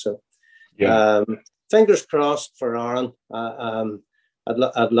well. So, yeah. Fingers crossed for Aaron.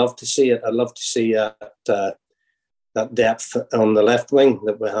 I'd love to see it. I'd love to see that depth on the left wing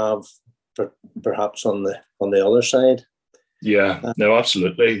that we have, perhaps on the other side. Yeah, no,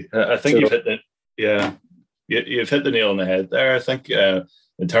 absolutely. I think you've hit you've hit the nail on the head there. I think in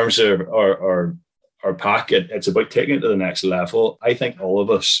terms of our pack, it's about taking it to the next level. I think all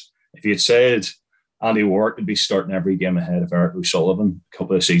of us, if you had said Andy Warwick would be starting every game ahead of Eric O'Sullivan a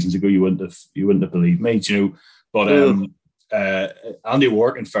couple of seasons ago, you wouldn't have believed me, But Andy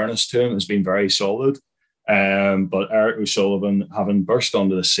Warwick, in fairness to him, has been very solid. But Eric O'Sullivan, having burst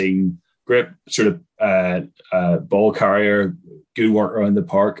onto the scene, great sort of ball carrier, good work around the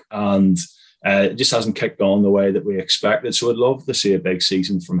park, and it just hasn't kicked on the way that we expected. So I'd love to see a big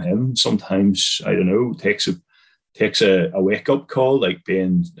season from him. Sometimes, I don't know, takes a wake up call, like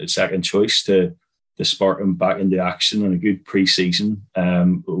being a second choice to spark him back into action and a good pre-season.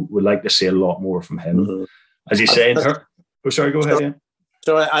 We'd like to see a lot more from him. Mhm. As you say, sorry, go ahead. Ian.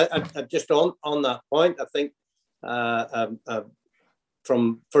 So I just on that point, I think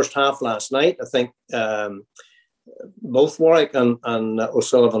from first half last night, I think both Warwick and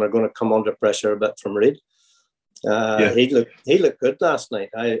O'Sullivan are going to come under pressure a bit from Reid. He looked good last night.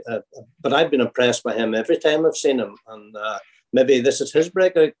 But I've been impressed by him every time I've seen him, and maybe this is his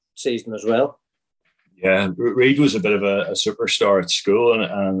breakout season as well. Yeah, Reid was a bit of a superstar at school and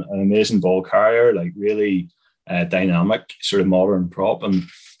an amazing ball carrier, like really dynamic, sort of modern prop, and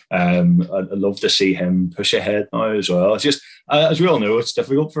I'd love to see him push ahead now as well. It's just, as we all know, it's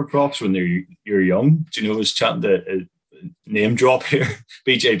difficult for props when you're young. Do you know, I was chatting to name drop here,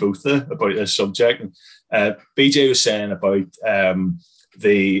 BJ Botha, about this subject. And BJ was saying about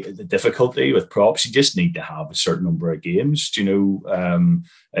the difficulty with props. You just need to have a certain number of games. Do you know,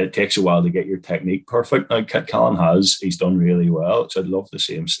 it takes a while to get your technique perfect. Now, Callan he's done really well, so I'd love to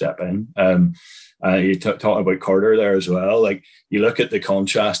see him step in. You're talking about Carter there as well. Like, you look at the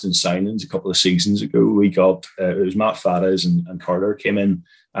contrast in signings a couple of seasons ago. We got it was Matt Faddis and Carter came in.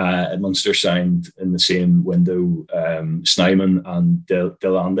 At Munster signed in the same window, Snyman and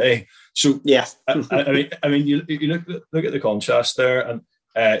Delande. So yeah, I mean, you look at the contrast there,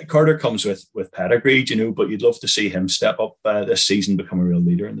 and Carter comes with pedigree, you know, but you'd love to see him step up this season, become a real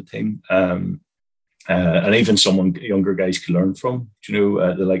leader in the team, and even someone younger guys can learn from. You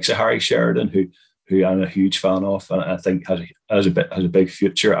know, the likes of Harry Sheridan, who I'm a huge fan of, and I think has a big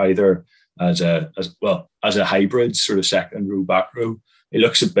future either as a hybrid sort of second row, back row. He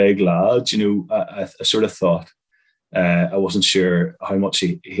looks a big lad, you know. I sort of thought I wasn't sure how much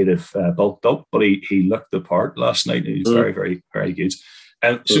he'd have bulked up, but he looked the part last night. He was very, very, very good.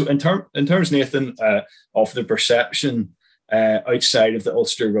 So in terms, Nathan, of the perception outside of the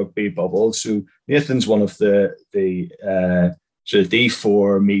Ulster rugby bubble, so Nathan's one of the sort of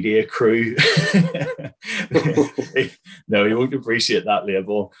D4 media crew. No, you won't appreciate that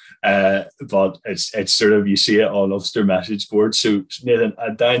label, but it's sort of, you see it on Ulster message boards. So Nathan,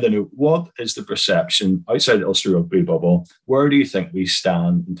 I'm dying to know, what is the perception outside the Ulster rugby bubble? Where do you think we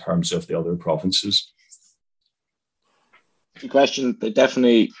stand in terms of the other provinces? Good question. They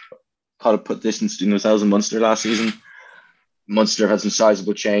definitely kind of put distance between themselves and Munster last season. Munster had some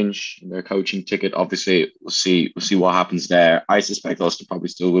sizable change in their coaching ticket. Obviously, we'll see what happens there. I suspect Ulster probably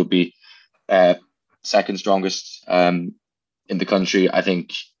still will be second strongest in the country. I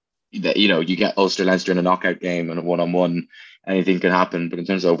think that, you know, you get Ulster Leinster in a knockout game and a one-on-one, anything can happen. But in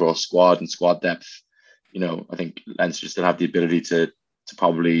terms of overall squad and squad depth, you know, I think Leinster still have the ability to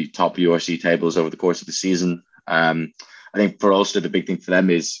probably top URC tables over the course of the season. I think for Ulster, the big thing for them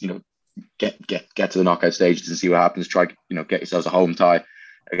is, you know, get to the knockout stages and see what happens. Try, you know, get yourselves a home tie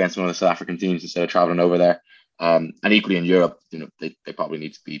against one of the South African teams instead of traveling over there. And equally in Europe, you know, they probably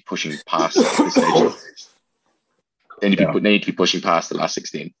need to be pushing past this stage. They need to be pushing past the last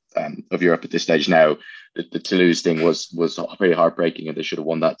 16 of Europe at this stage. Now, the Toulouse thing was pretty heartbreaking, and they should have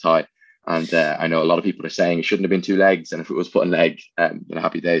won that tie. And I know a lot of people are saying it shouldn't have been 2 legs, and if it was put in leg,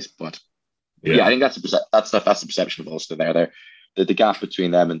 happy days. But yeah, I think that's the perception of Ulster there. The gap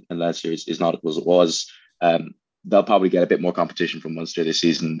between them and Leinster is not as it was. They'll probably get a bit more competition from Munster this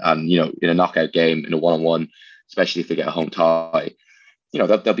season, and, you know, in a knockout game, in a one-on-one, especially if they get a home tie, you know,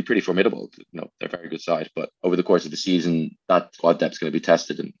 they'll be pretty formidable. You know, they're a very good side. But over the course of the season, that squad depth is going to be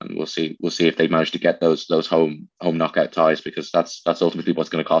tested, and we'll see if they manage to get those home knockout ties, because that's ultimately what's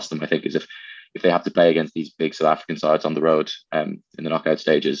going to cost them. I think, is if they have to play against these big South African sides on the road in the knockout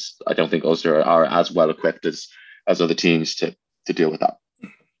stages. I don't think Ulster are as well equipped as other teams to deal with that.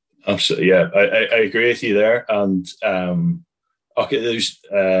 Absolutely, yeah, I agree with you there. And okay, there's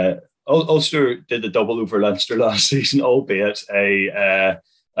Ulster did the double over Leinster last season, albeit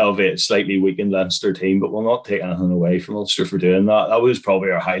slightly weakened Leinster team, but we'll not take anything away from Ulster for doing that. That was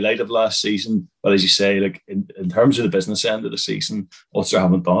probably our highlight of last season. But as you say, like in terms of the business end of the season, Ulster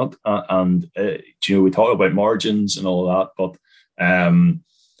haven't done it. You know, we talk about margins and all that, but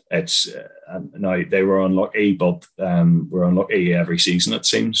it's now they were unlucky, but we're unlucky every season, it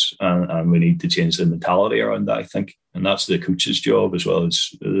seems, and we need to change the mentality around that, I think, and that's the coach's job as well as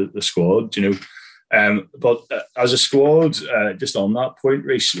the squad, you know. But as a squad, just on that point,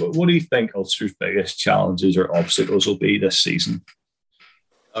 Rhys, what do you think Ulster's biggest challenges or obstacles will be this season?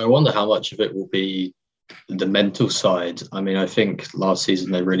 I wonder how much of it will be the mental side. I mean, I think last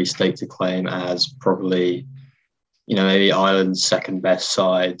season they really staked a claim as probably, you know, maybe Ireland's second best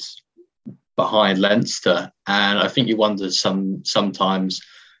side behind Leinster. And I think you wonder sometimes,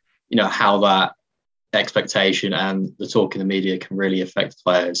 you know, how that expectation and the talk in the media can really affect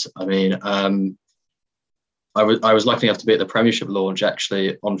players. I mean, I was lucky enough to be at the Premiership launch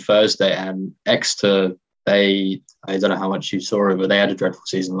actually on Thursday, and Exeter, I don't know how much you saw it, but they had a dreadful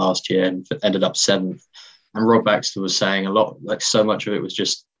season last year and ended up 7th. And Rob Baxter was saying a lot, like so much of it was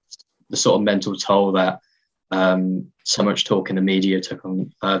just the sort of mental toll that so much talk in the media took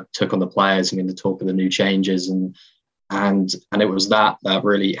on the players. I mean, the talk of the new changes and it was that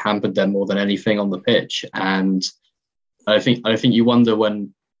really hampered them more than anything on the pitch. And I think you wonder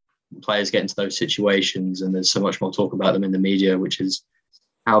when players get into those situations and there's so much more talk about them in the media, which is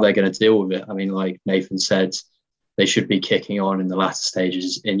how they're going to deal with it. I mean, like Nathan said, they should be kicking on in the latter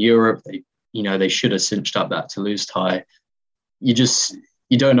stages in Europe. They should have cinched up that Toulouse tie. You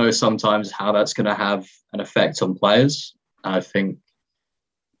don't know sometimes how that's going to have an effect on players. I think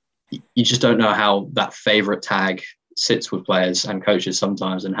you just don't know how that favourite tag sits with players and coaches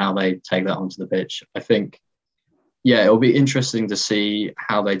sometimes and how they take that onto the pitch. I think, yeah, it'll be interesting to see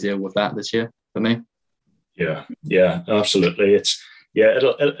how they deal with that this year for me. Yeah, absolutely.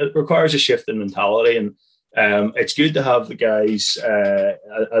 It requires a shift in mentality, and it's good to have the guys,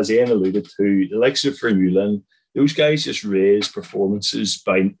 as Ian alluded to, the likes of Vermeulen. Those guys just raise performances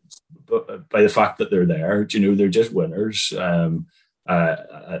by the fact that they're there. They're just winners.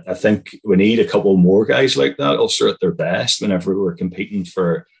 I think we need a couple more guys like that, also at their best. Whenever we were competing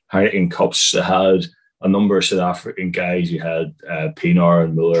for Heineken Cups, they had a number of South African guys. You had Pienaar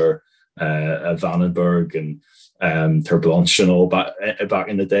and Muller, Vandenberg and Terblanche and all back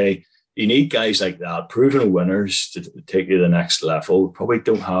in the day. You need guys like that, proven winners to take you to the next level. Probably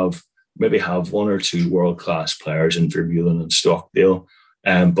don't have one or two world-class players in Vermeulen and Stockdale,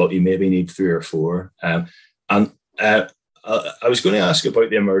 but you maybe need 3 or 4. I was going to ask about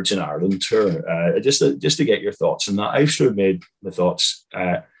the Emerging Ireland tour, just to get your thoughts on that. I've sort of made my thoughts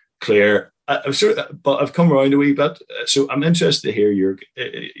clear. But I've come around a wee bit, so I'm interested to hear your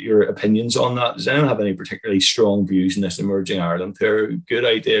opinions on that. Does anyone have any particularly strong views in this Emerging Ireland tour? Good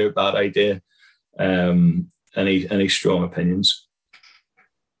idea, bad idea? Any strong opinions?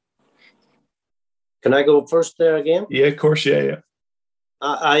 Can I go first there again? Yeah, of course. Yeah.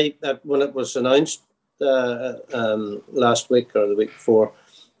 I when it was announced last week or the week before,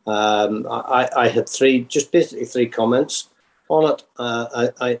 I had basically three comments on it.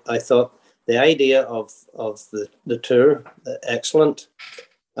 I thought the idea of the tour, excellent.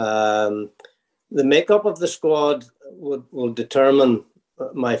 The makeup of the squad will determine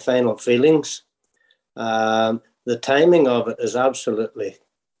my final feelings. The timing of it is absolutely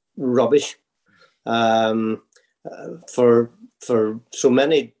rubbish. For so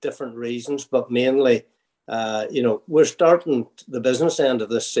many different reasons, but mainly, we're starting the business end of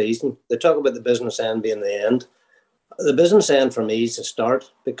this season. They talk about the business end being the end. The business end for me is the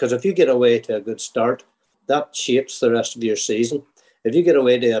start, because if you get away to a good start, that shapes the rest of your season. If you get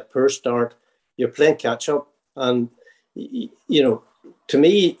away to a poor start, you're playing catch up. And, to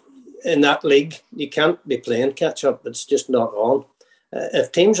me, in that league, you can't be playing catch up. It's just not on.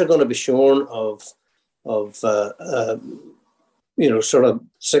 If teams are going to be shorn of sort of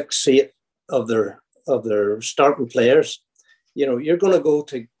 6, 8 of their starting players, you're going to go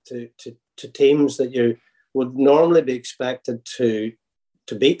to teams that you would normally be expected to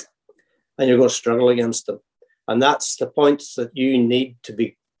beat, and you're going to struggle against them. And that's the points that you need to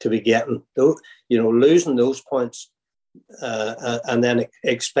be getting. Losing those points and then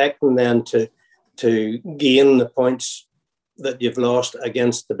expecting them to gain the points that you've lost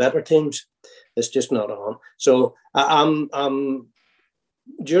against the better teams, it's just not on. So I'm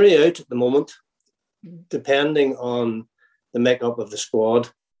jury out at the moment, depending on the makeup of the squad.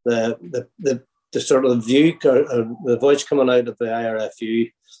 The sort of view, the voice coming out of the IRFU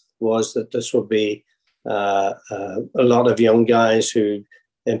was that this would be a lot of young guys who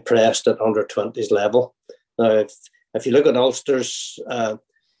impressed at under 20s level. Now, if you look at Ulster's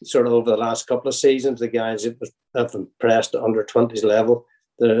sort of over the last couple of seasons, the guys that have impressed at under 20s level,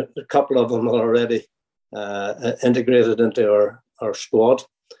 a couple of them are already integrated into our squad.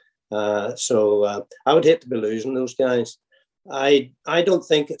 So I would hate to be losing those guys. I don't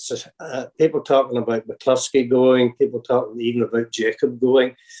think it's people talking about McCluskey going, people talking even about Jacob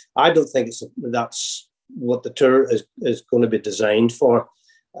going. I don't think that's what the tour is going to be designed for.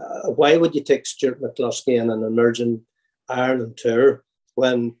 Why would you take Stuart McCluskey in an Emerging Ireland tour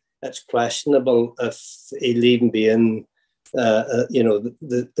when it's questionable if he'll even be in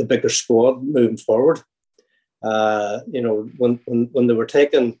the bigger squad moving forward? When they were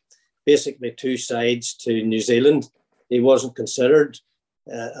taking basically 2 sides to New Zealand, he wasn't considered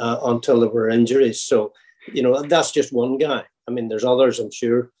until there were injuries. So, that's just one guy. I mean, there's others, I'm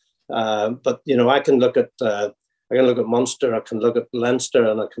sure. But I can look at Munster, I can look at Leinster,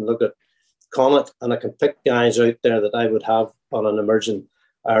 and I can look at Connacht, and I can pick guys out there that I would have on an emerging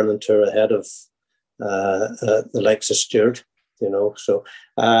Ireland tour ahead of the likes of Stewart. So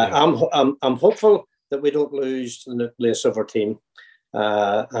I'm hopeful that we don't lose the nucleus of our team,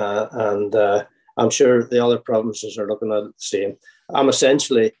 and I'm sure the other provinces are looking at it the same. I'm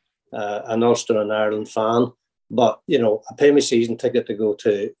essentially an Ulster and Ireland fan, but I pay my season ticket to go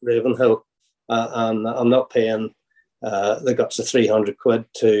to Ravenhill, and I'm not paying the guts of 300 quid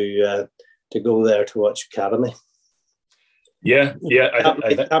to go there to watch Academy. Yeah.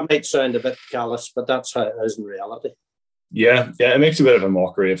 That might sound a bit callous, but that's how it is in reality. Yeah, it makes a bit of a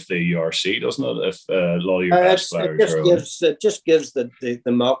mockery of the URC, doesn't it? If a lot of your best players it just gives the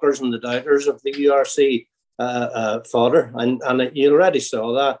mockers and the doubters of the URC fodder, and you already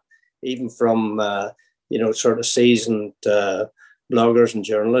saw that even from sort of seasoned bloggers and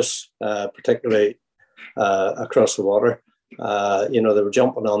journalists, particularly across the water. They were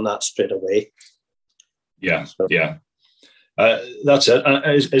jumping on that straight away. Yeah, so. Yeah. That's it.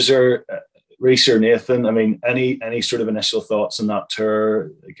 Is there, Rhys or Nathan, I mean, any sort of initial thoughts on that tour?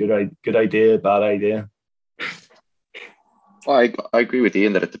 Good idea, bad idea? Well, I agree with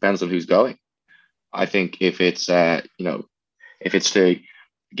Ian that it depends on who's going. I think if it's if it's to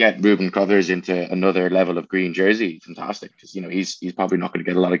get Ruben Crothers into another level of green jersey, fantastic, because he's probably not going to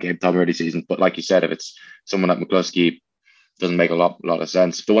get a lot of game time early season. But like you said, if it's someone like McCluskey, doesn't make a lot of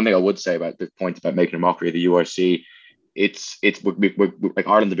sense. The one thing I would say about the point about making a mockery of the URC, we're like,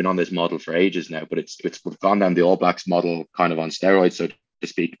 Ireland have been on this model for ages now, but we've gone down the All Blacks model kind of on steroids, so to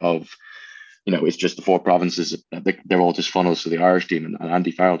speak, of it's just the 4 provinces, they're all just funnels for the Irish team, and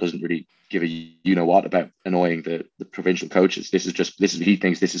Andy Farrell doesn't really give a what about annoying the provincial coaches. He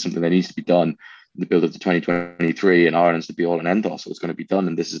thinks this is something that needs to be done in the build up to 2023, and Ireland's the be all and end all, so it's going to be done,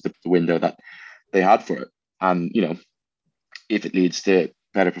 and this is the window that they had for it. And if it leads to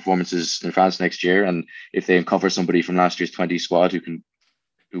better performances in France next year, and if they uncover somebody from last year's 20 squad who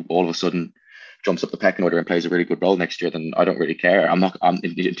all of a sudden jumps up the pecking order and plays a really good role next year, then I don't really care. I'm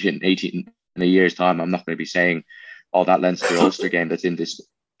in a year's time, I'm not going to be saying, that Leinster Ulster game that's in this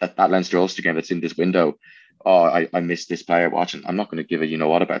Leinster Ulster game that's in this window, I missed this player watching. I'm not going to give a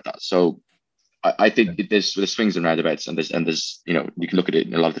what about that. So I think there's swings and roundabouts, and there's you can look at it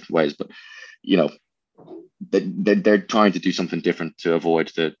in a lot of different ways, but they're trying to do something different to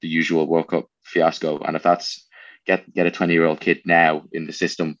avoid the usual World Cup fiasco. And if that's get a 20-year-old kid now in the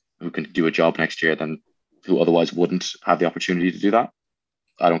system who can do a job next year, then who otherwise wouldn't have the opportunity to do that,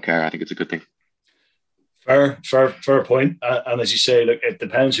 I don't care. I think it's a good thing. Fair point. And as you say, look, it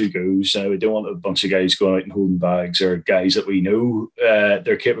depends who goes. We don't want a bunch of guys going out and holding bags, or guys that we know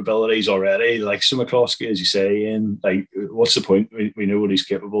their capabilities already, like McCloskey, as you say, Ian. Like, what's the point? We know what he's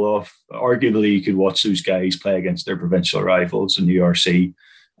capable of. Arguably, you could watch those guys play against their provincial rivals in the URC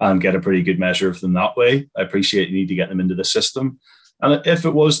and get a pretty good measure of them that way. I appreciate you need to get them into the system. And if it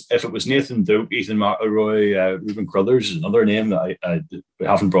was Nathan Doak, Ethan McElroy, Ruben Crothers is another name that we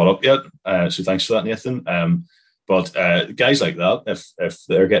haven't brought up yet. So thanks for that, Nathan. But guys like that, if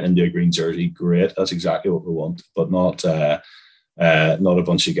they're getting into a green jersey, great. That's exactly what we want. But not a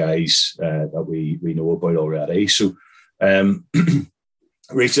bunch of guys that we know about already. So,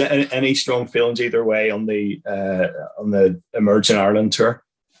 Rhys, any strong feelings either way on the Emerging Ireland tour?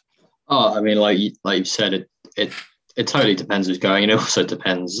 Oh, I mean, like you said, it totally depends who's going. It also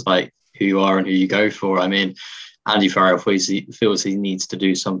depends like who you are and who you go for. I mean, Andy Farrell feels he needs to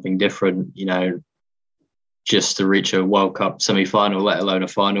do something different, just to reach a World Cup semi-final, let alone a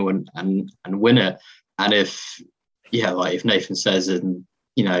final, and win it. And if Nathan says in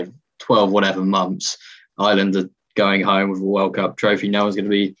 12 whatever months, Ireland are going home with a World Cup trophy, no one's going to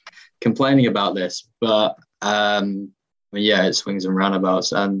be complaining about this. But it swings and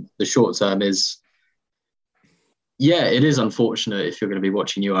roundabouts, and the short term is. Yeah, it is unfortunate if you're going to be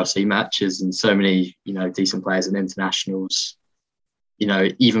watching URC matches and so many, decent players and internationals,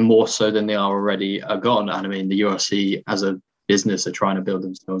 even more so than they are already are gone. And I mean, the URC as a business are trying to build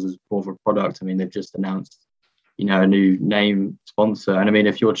themselves as more of a product. I mean, they've just announced, a new name sponsor. And I mean,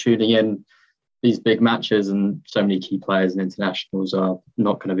 if you're tuning in these big matches and so many key players and internationals are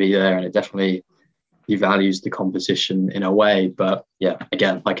not going to be there, and it definitely devalues the competition in a way. But yeah,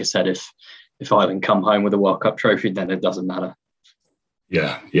 again, like I said, if Ireland come home with a World Cup trophy, then it doesn't matter.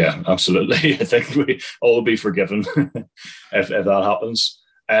 Yeah, absolutely. I think we all will be forgiven if that happens.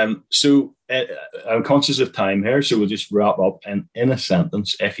 So I'm conscious of time here, so we'll just wrap up in a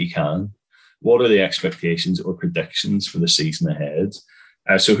sentence, if you can. What are the expectations or predictions for the season ahead?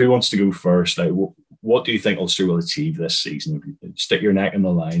 So who wants to go first? Like, what do you think Ulster will achieve this season? Stick your neck in the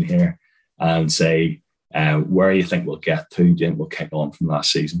line here and say where you think we'll get to. Do you think we'll kick on from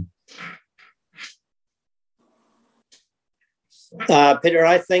last season? Peter,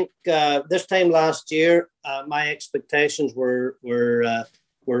 I think this time last year, my expectations were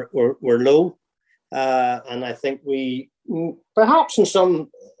low, and I think we perhaps in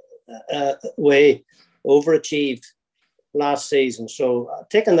some way overachieved last season. So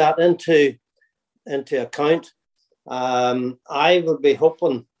taking that into account, I would be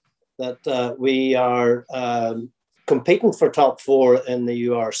hoping that we are competing for top four in the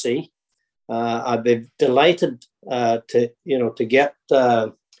URC. I'd be delighted to get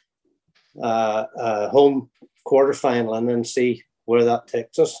a home quarterfinal and then see where that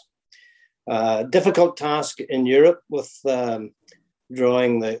takes us. Difficult task in Europe with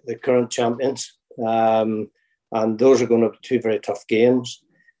drawing the current champions, and those are going to be two very tough games.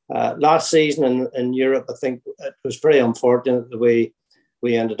 Last season in Europe, I think it was very unfortunate the way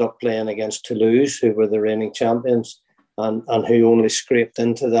we ended up playing against Toulouse, who were the reigning champions, and who only scraped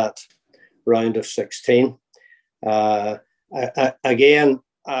into that round of 16. Again,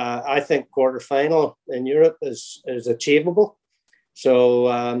 I think quarterfinal in Europe is achievable. So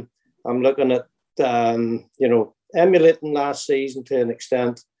I'm looking at emulating last season to an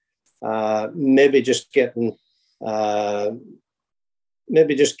extent. Maybe just getting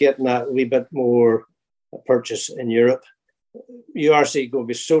that wee bit more purchase in Europe. URC is going to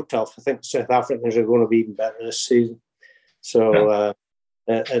be so tough. I think South Africans are going to be even better this season. So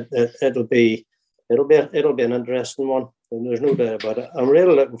it'll be an interesting one. And there's no doubt about it. I'm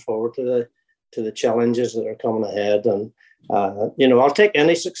really looking forward to the challenges that are coming ahead. And I'll take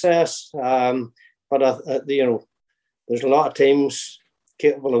any success. But there's a lot of teams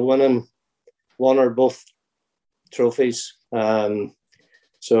capable of winning one or both trophies.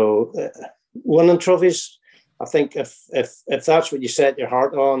 So winning trophies, I think if that's what you set your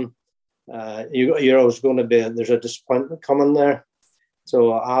heart on, you're always going to be, there's a disappointment coming there.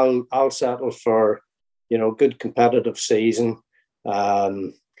 So I'll settle for, good competitive season,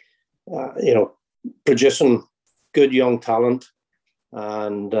 producing good young talent,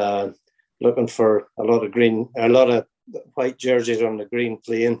 and looking for a lot of white jerseys on the green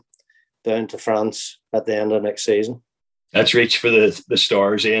plane down to France at the end of next season. Let's reach for the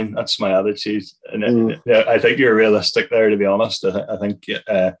stars, Ian. That's my attitude. And I think you're realistic there, to be honest. I think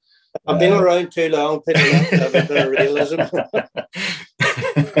I've been around too long, Peter. A bit of realism.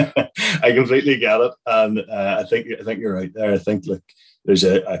 I completely get it, and I think you're right there. I think there's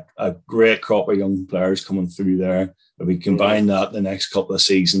a great crop of young players coming through there. If we combine that the next couple of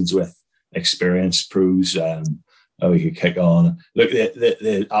seasons with experienced pros, we could kick on. Look,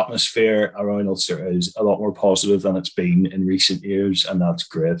 the atmosphere around Ulster is a lot more positive than it's been in recent years, and that's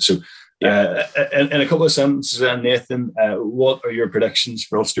great. So, in a couple of sentences, Nathan, what are your predictions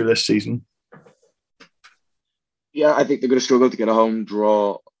for Ulster this season? Yeah, I think they're going to struggle to get a home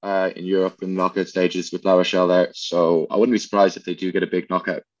draw in Europe in knockout stages with La Rochelle there. So I wouldn't be surprised if they do get a big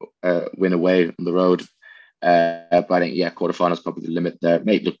knockout win away on the road. But I think, quarterfinal is probably the limit there.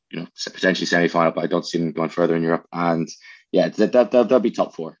 Maybe look, potentially semi-final, but I don't see them going further in Europe. And they'll be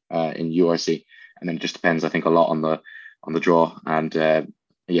top four in URC, and then it just depends, I think, a lot on the draw. And and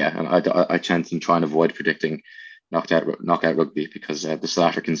I tend to try and avoid predicting knockout rugby because the South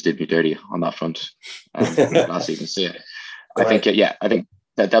Africans did me dirty on that front last season. So I think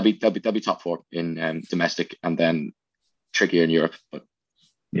that they'll be top four in domestic, and then trickier in Europe. But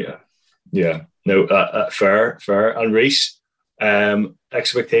no, fair. And Reese,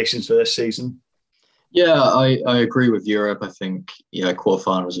 expectations for this season? Yeah, I agree with Europe. I think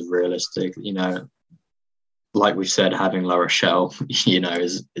quarterfinals are realistic. Like we said, having La Rochelle,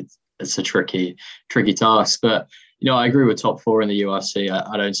 it's a tricky task. But I agree with top four in the URC.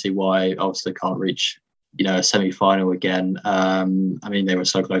 I don't see why Ulster can't reach a semi-final again. They were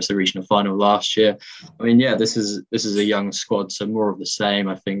so close to the regional final last year. This is a young squad, so more of the same.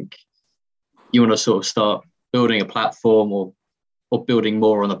 I think you want to sort of start building a platform or building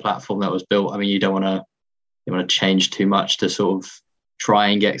more on the platform that was built. You don't want to change too much to sort of try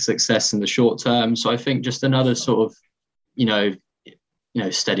and get success in the short term. So I think just another sort of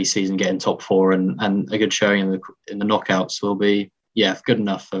steady season, getting top four and a good showing in the knockouts will be good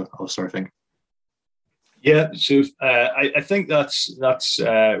enough for Ulster, I think. Yeah, so I think that's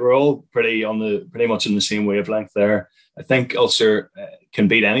we're all pretty much in the same wavelength there. I think Ulster can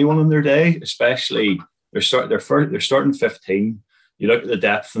beat anyone on their day, especially they're starting 15. You look at the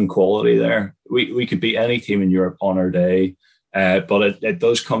depth and quality there. We could beat any team in Europe on our day, but it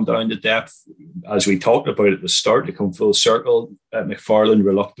does come down to depth, as we talked about at the start. To come full circle, McFarland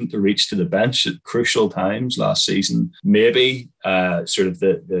reluctant to reach to the bench at crucial times last season. Maybe sort of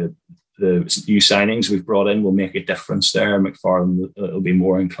the new signings we've brought in will make a difference there. McFarland will be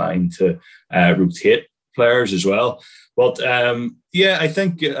more inclined to rotate players as well. But I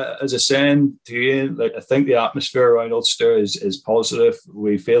think, as I was saying to you, like, I think the atmosphere around Ulster is positive.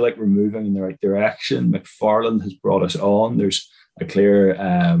 We feel like we're moving in the right direction. McFarland has brought us on. There's a clear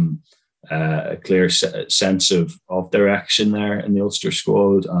sense of direction there in the Ulster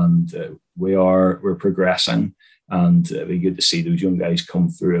squad, and we're progressing. And it'd be good to see those young guys come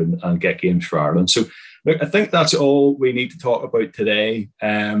through and get games for Ireland. So, look, I think that's all we need to talk about today.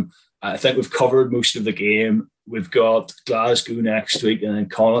 I think we've covered most of the game. We've got Glasgow next week, and then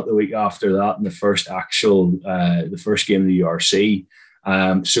Connacht the week after that, in the first game of the URC.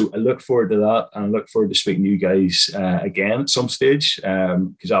 So I look forward to that, and I look forward to speaking to you guys again at some stage,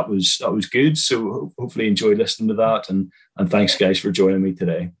 because that was good. So hopefully you enjoyed listening to that, and thanks guys for joining me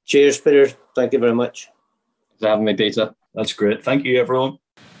today. Cheers, Peter. Thank you very much. Thanks for having me, Peter. That's great. Thank you, everyone.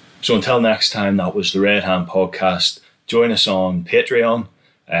 So until next time, that was the Red Hand Podcast. Join us on Patreon,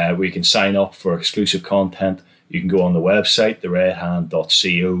 where you can sign up for exclusive content. You can go on the website,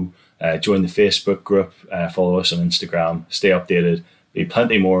 theredhand.co, join the Facebook group, follow us on Instagram, stay updated. There'll be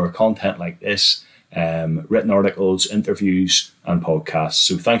plenty more content like this, written articles, interviews, and podcasts.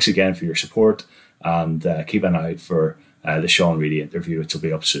 So thanks again for your support, and keep an eye out for the Sean Reedy interview, which will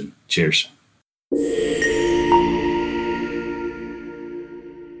be up soon. Cheers.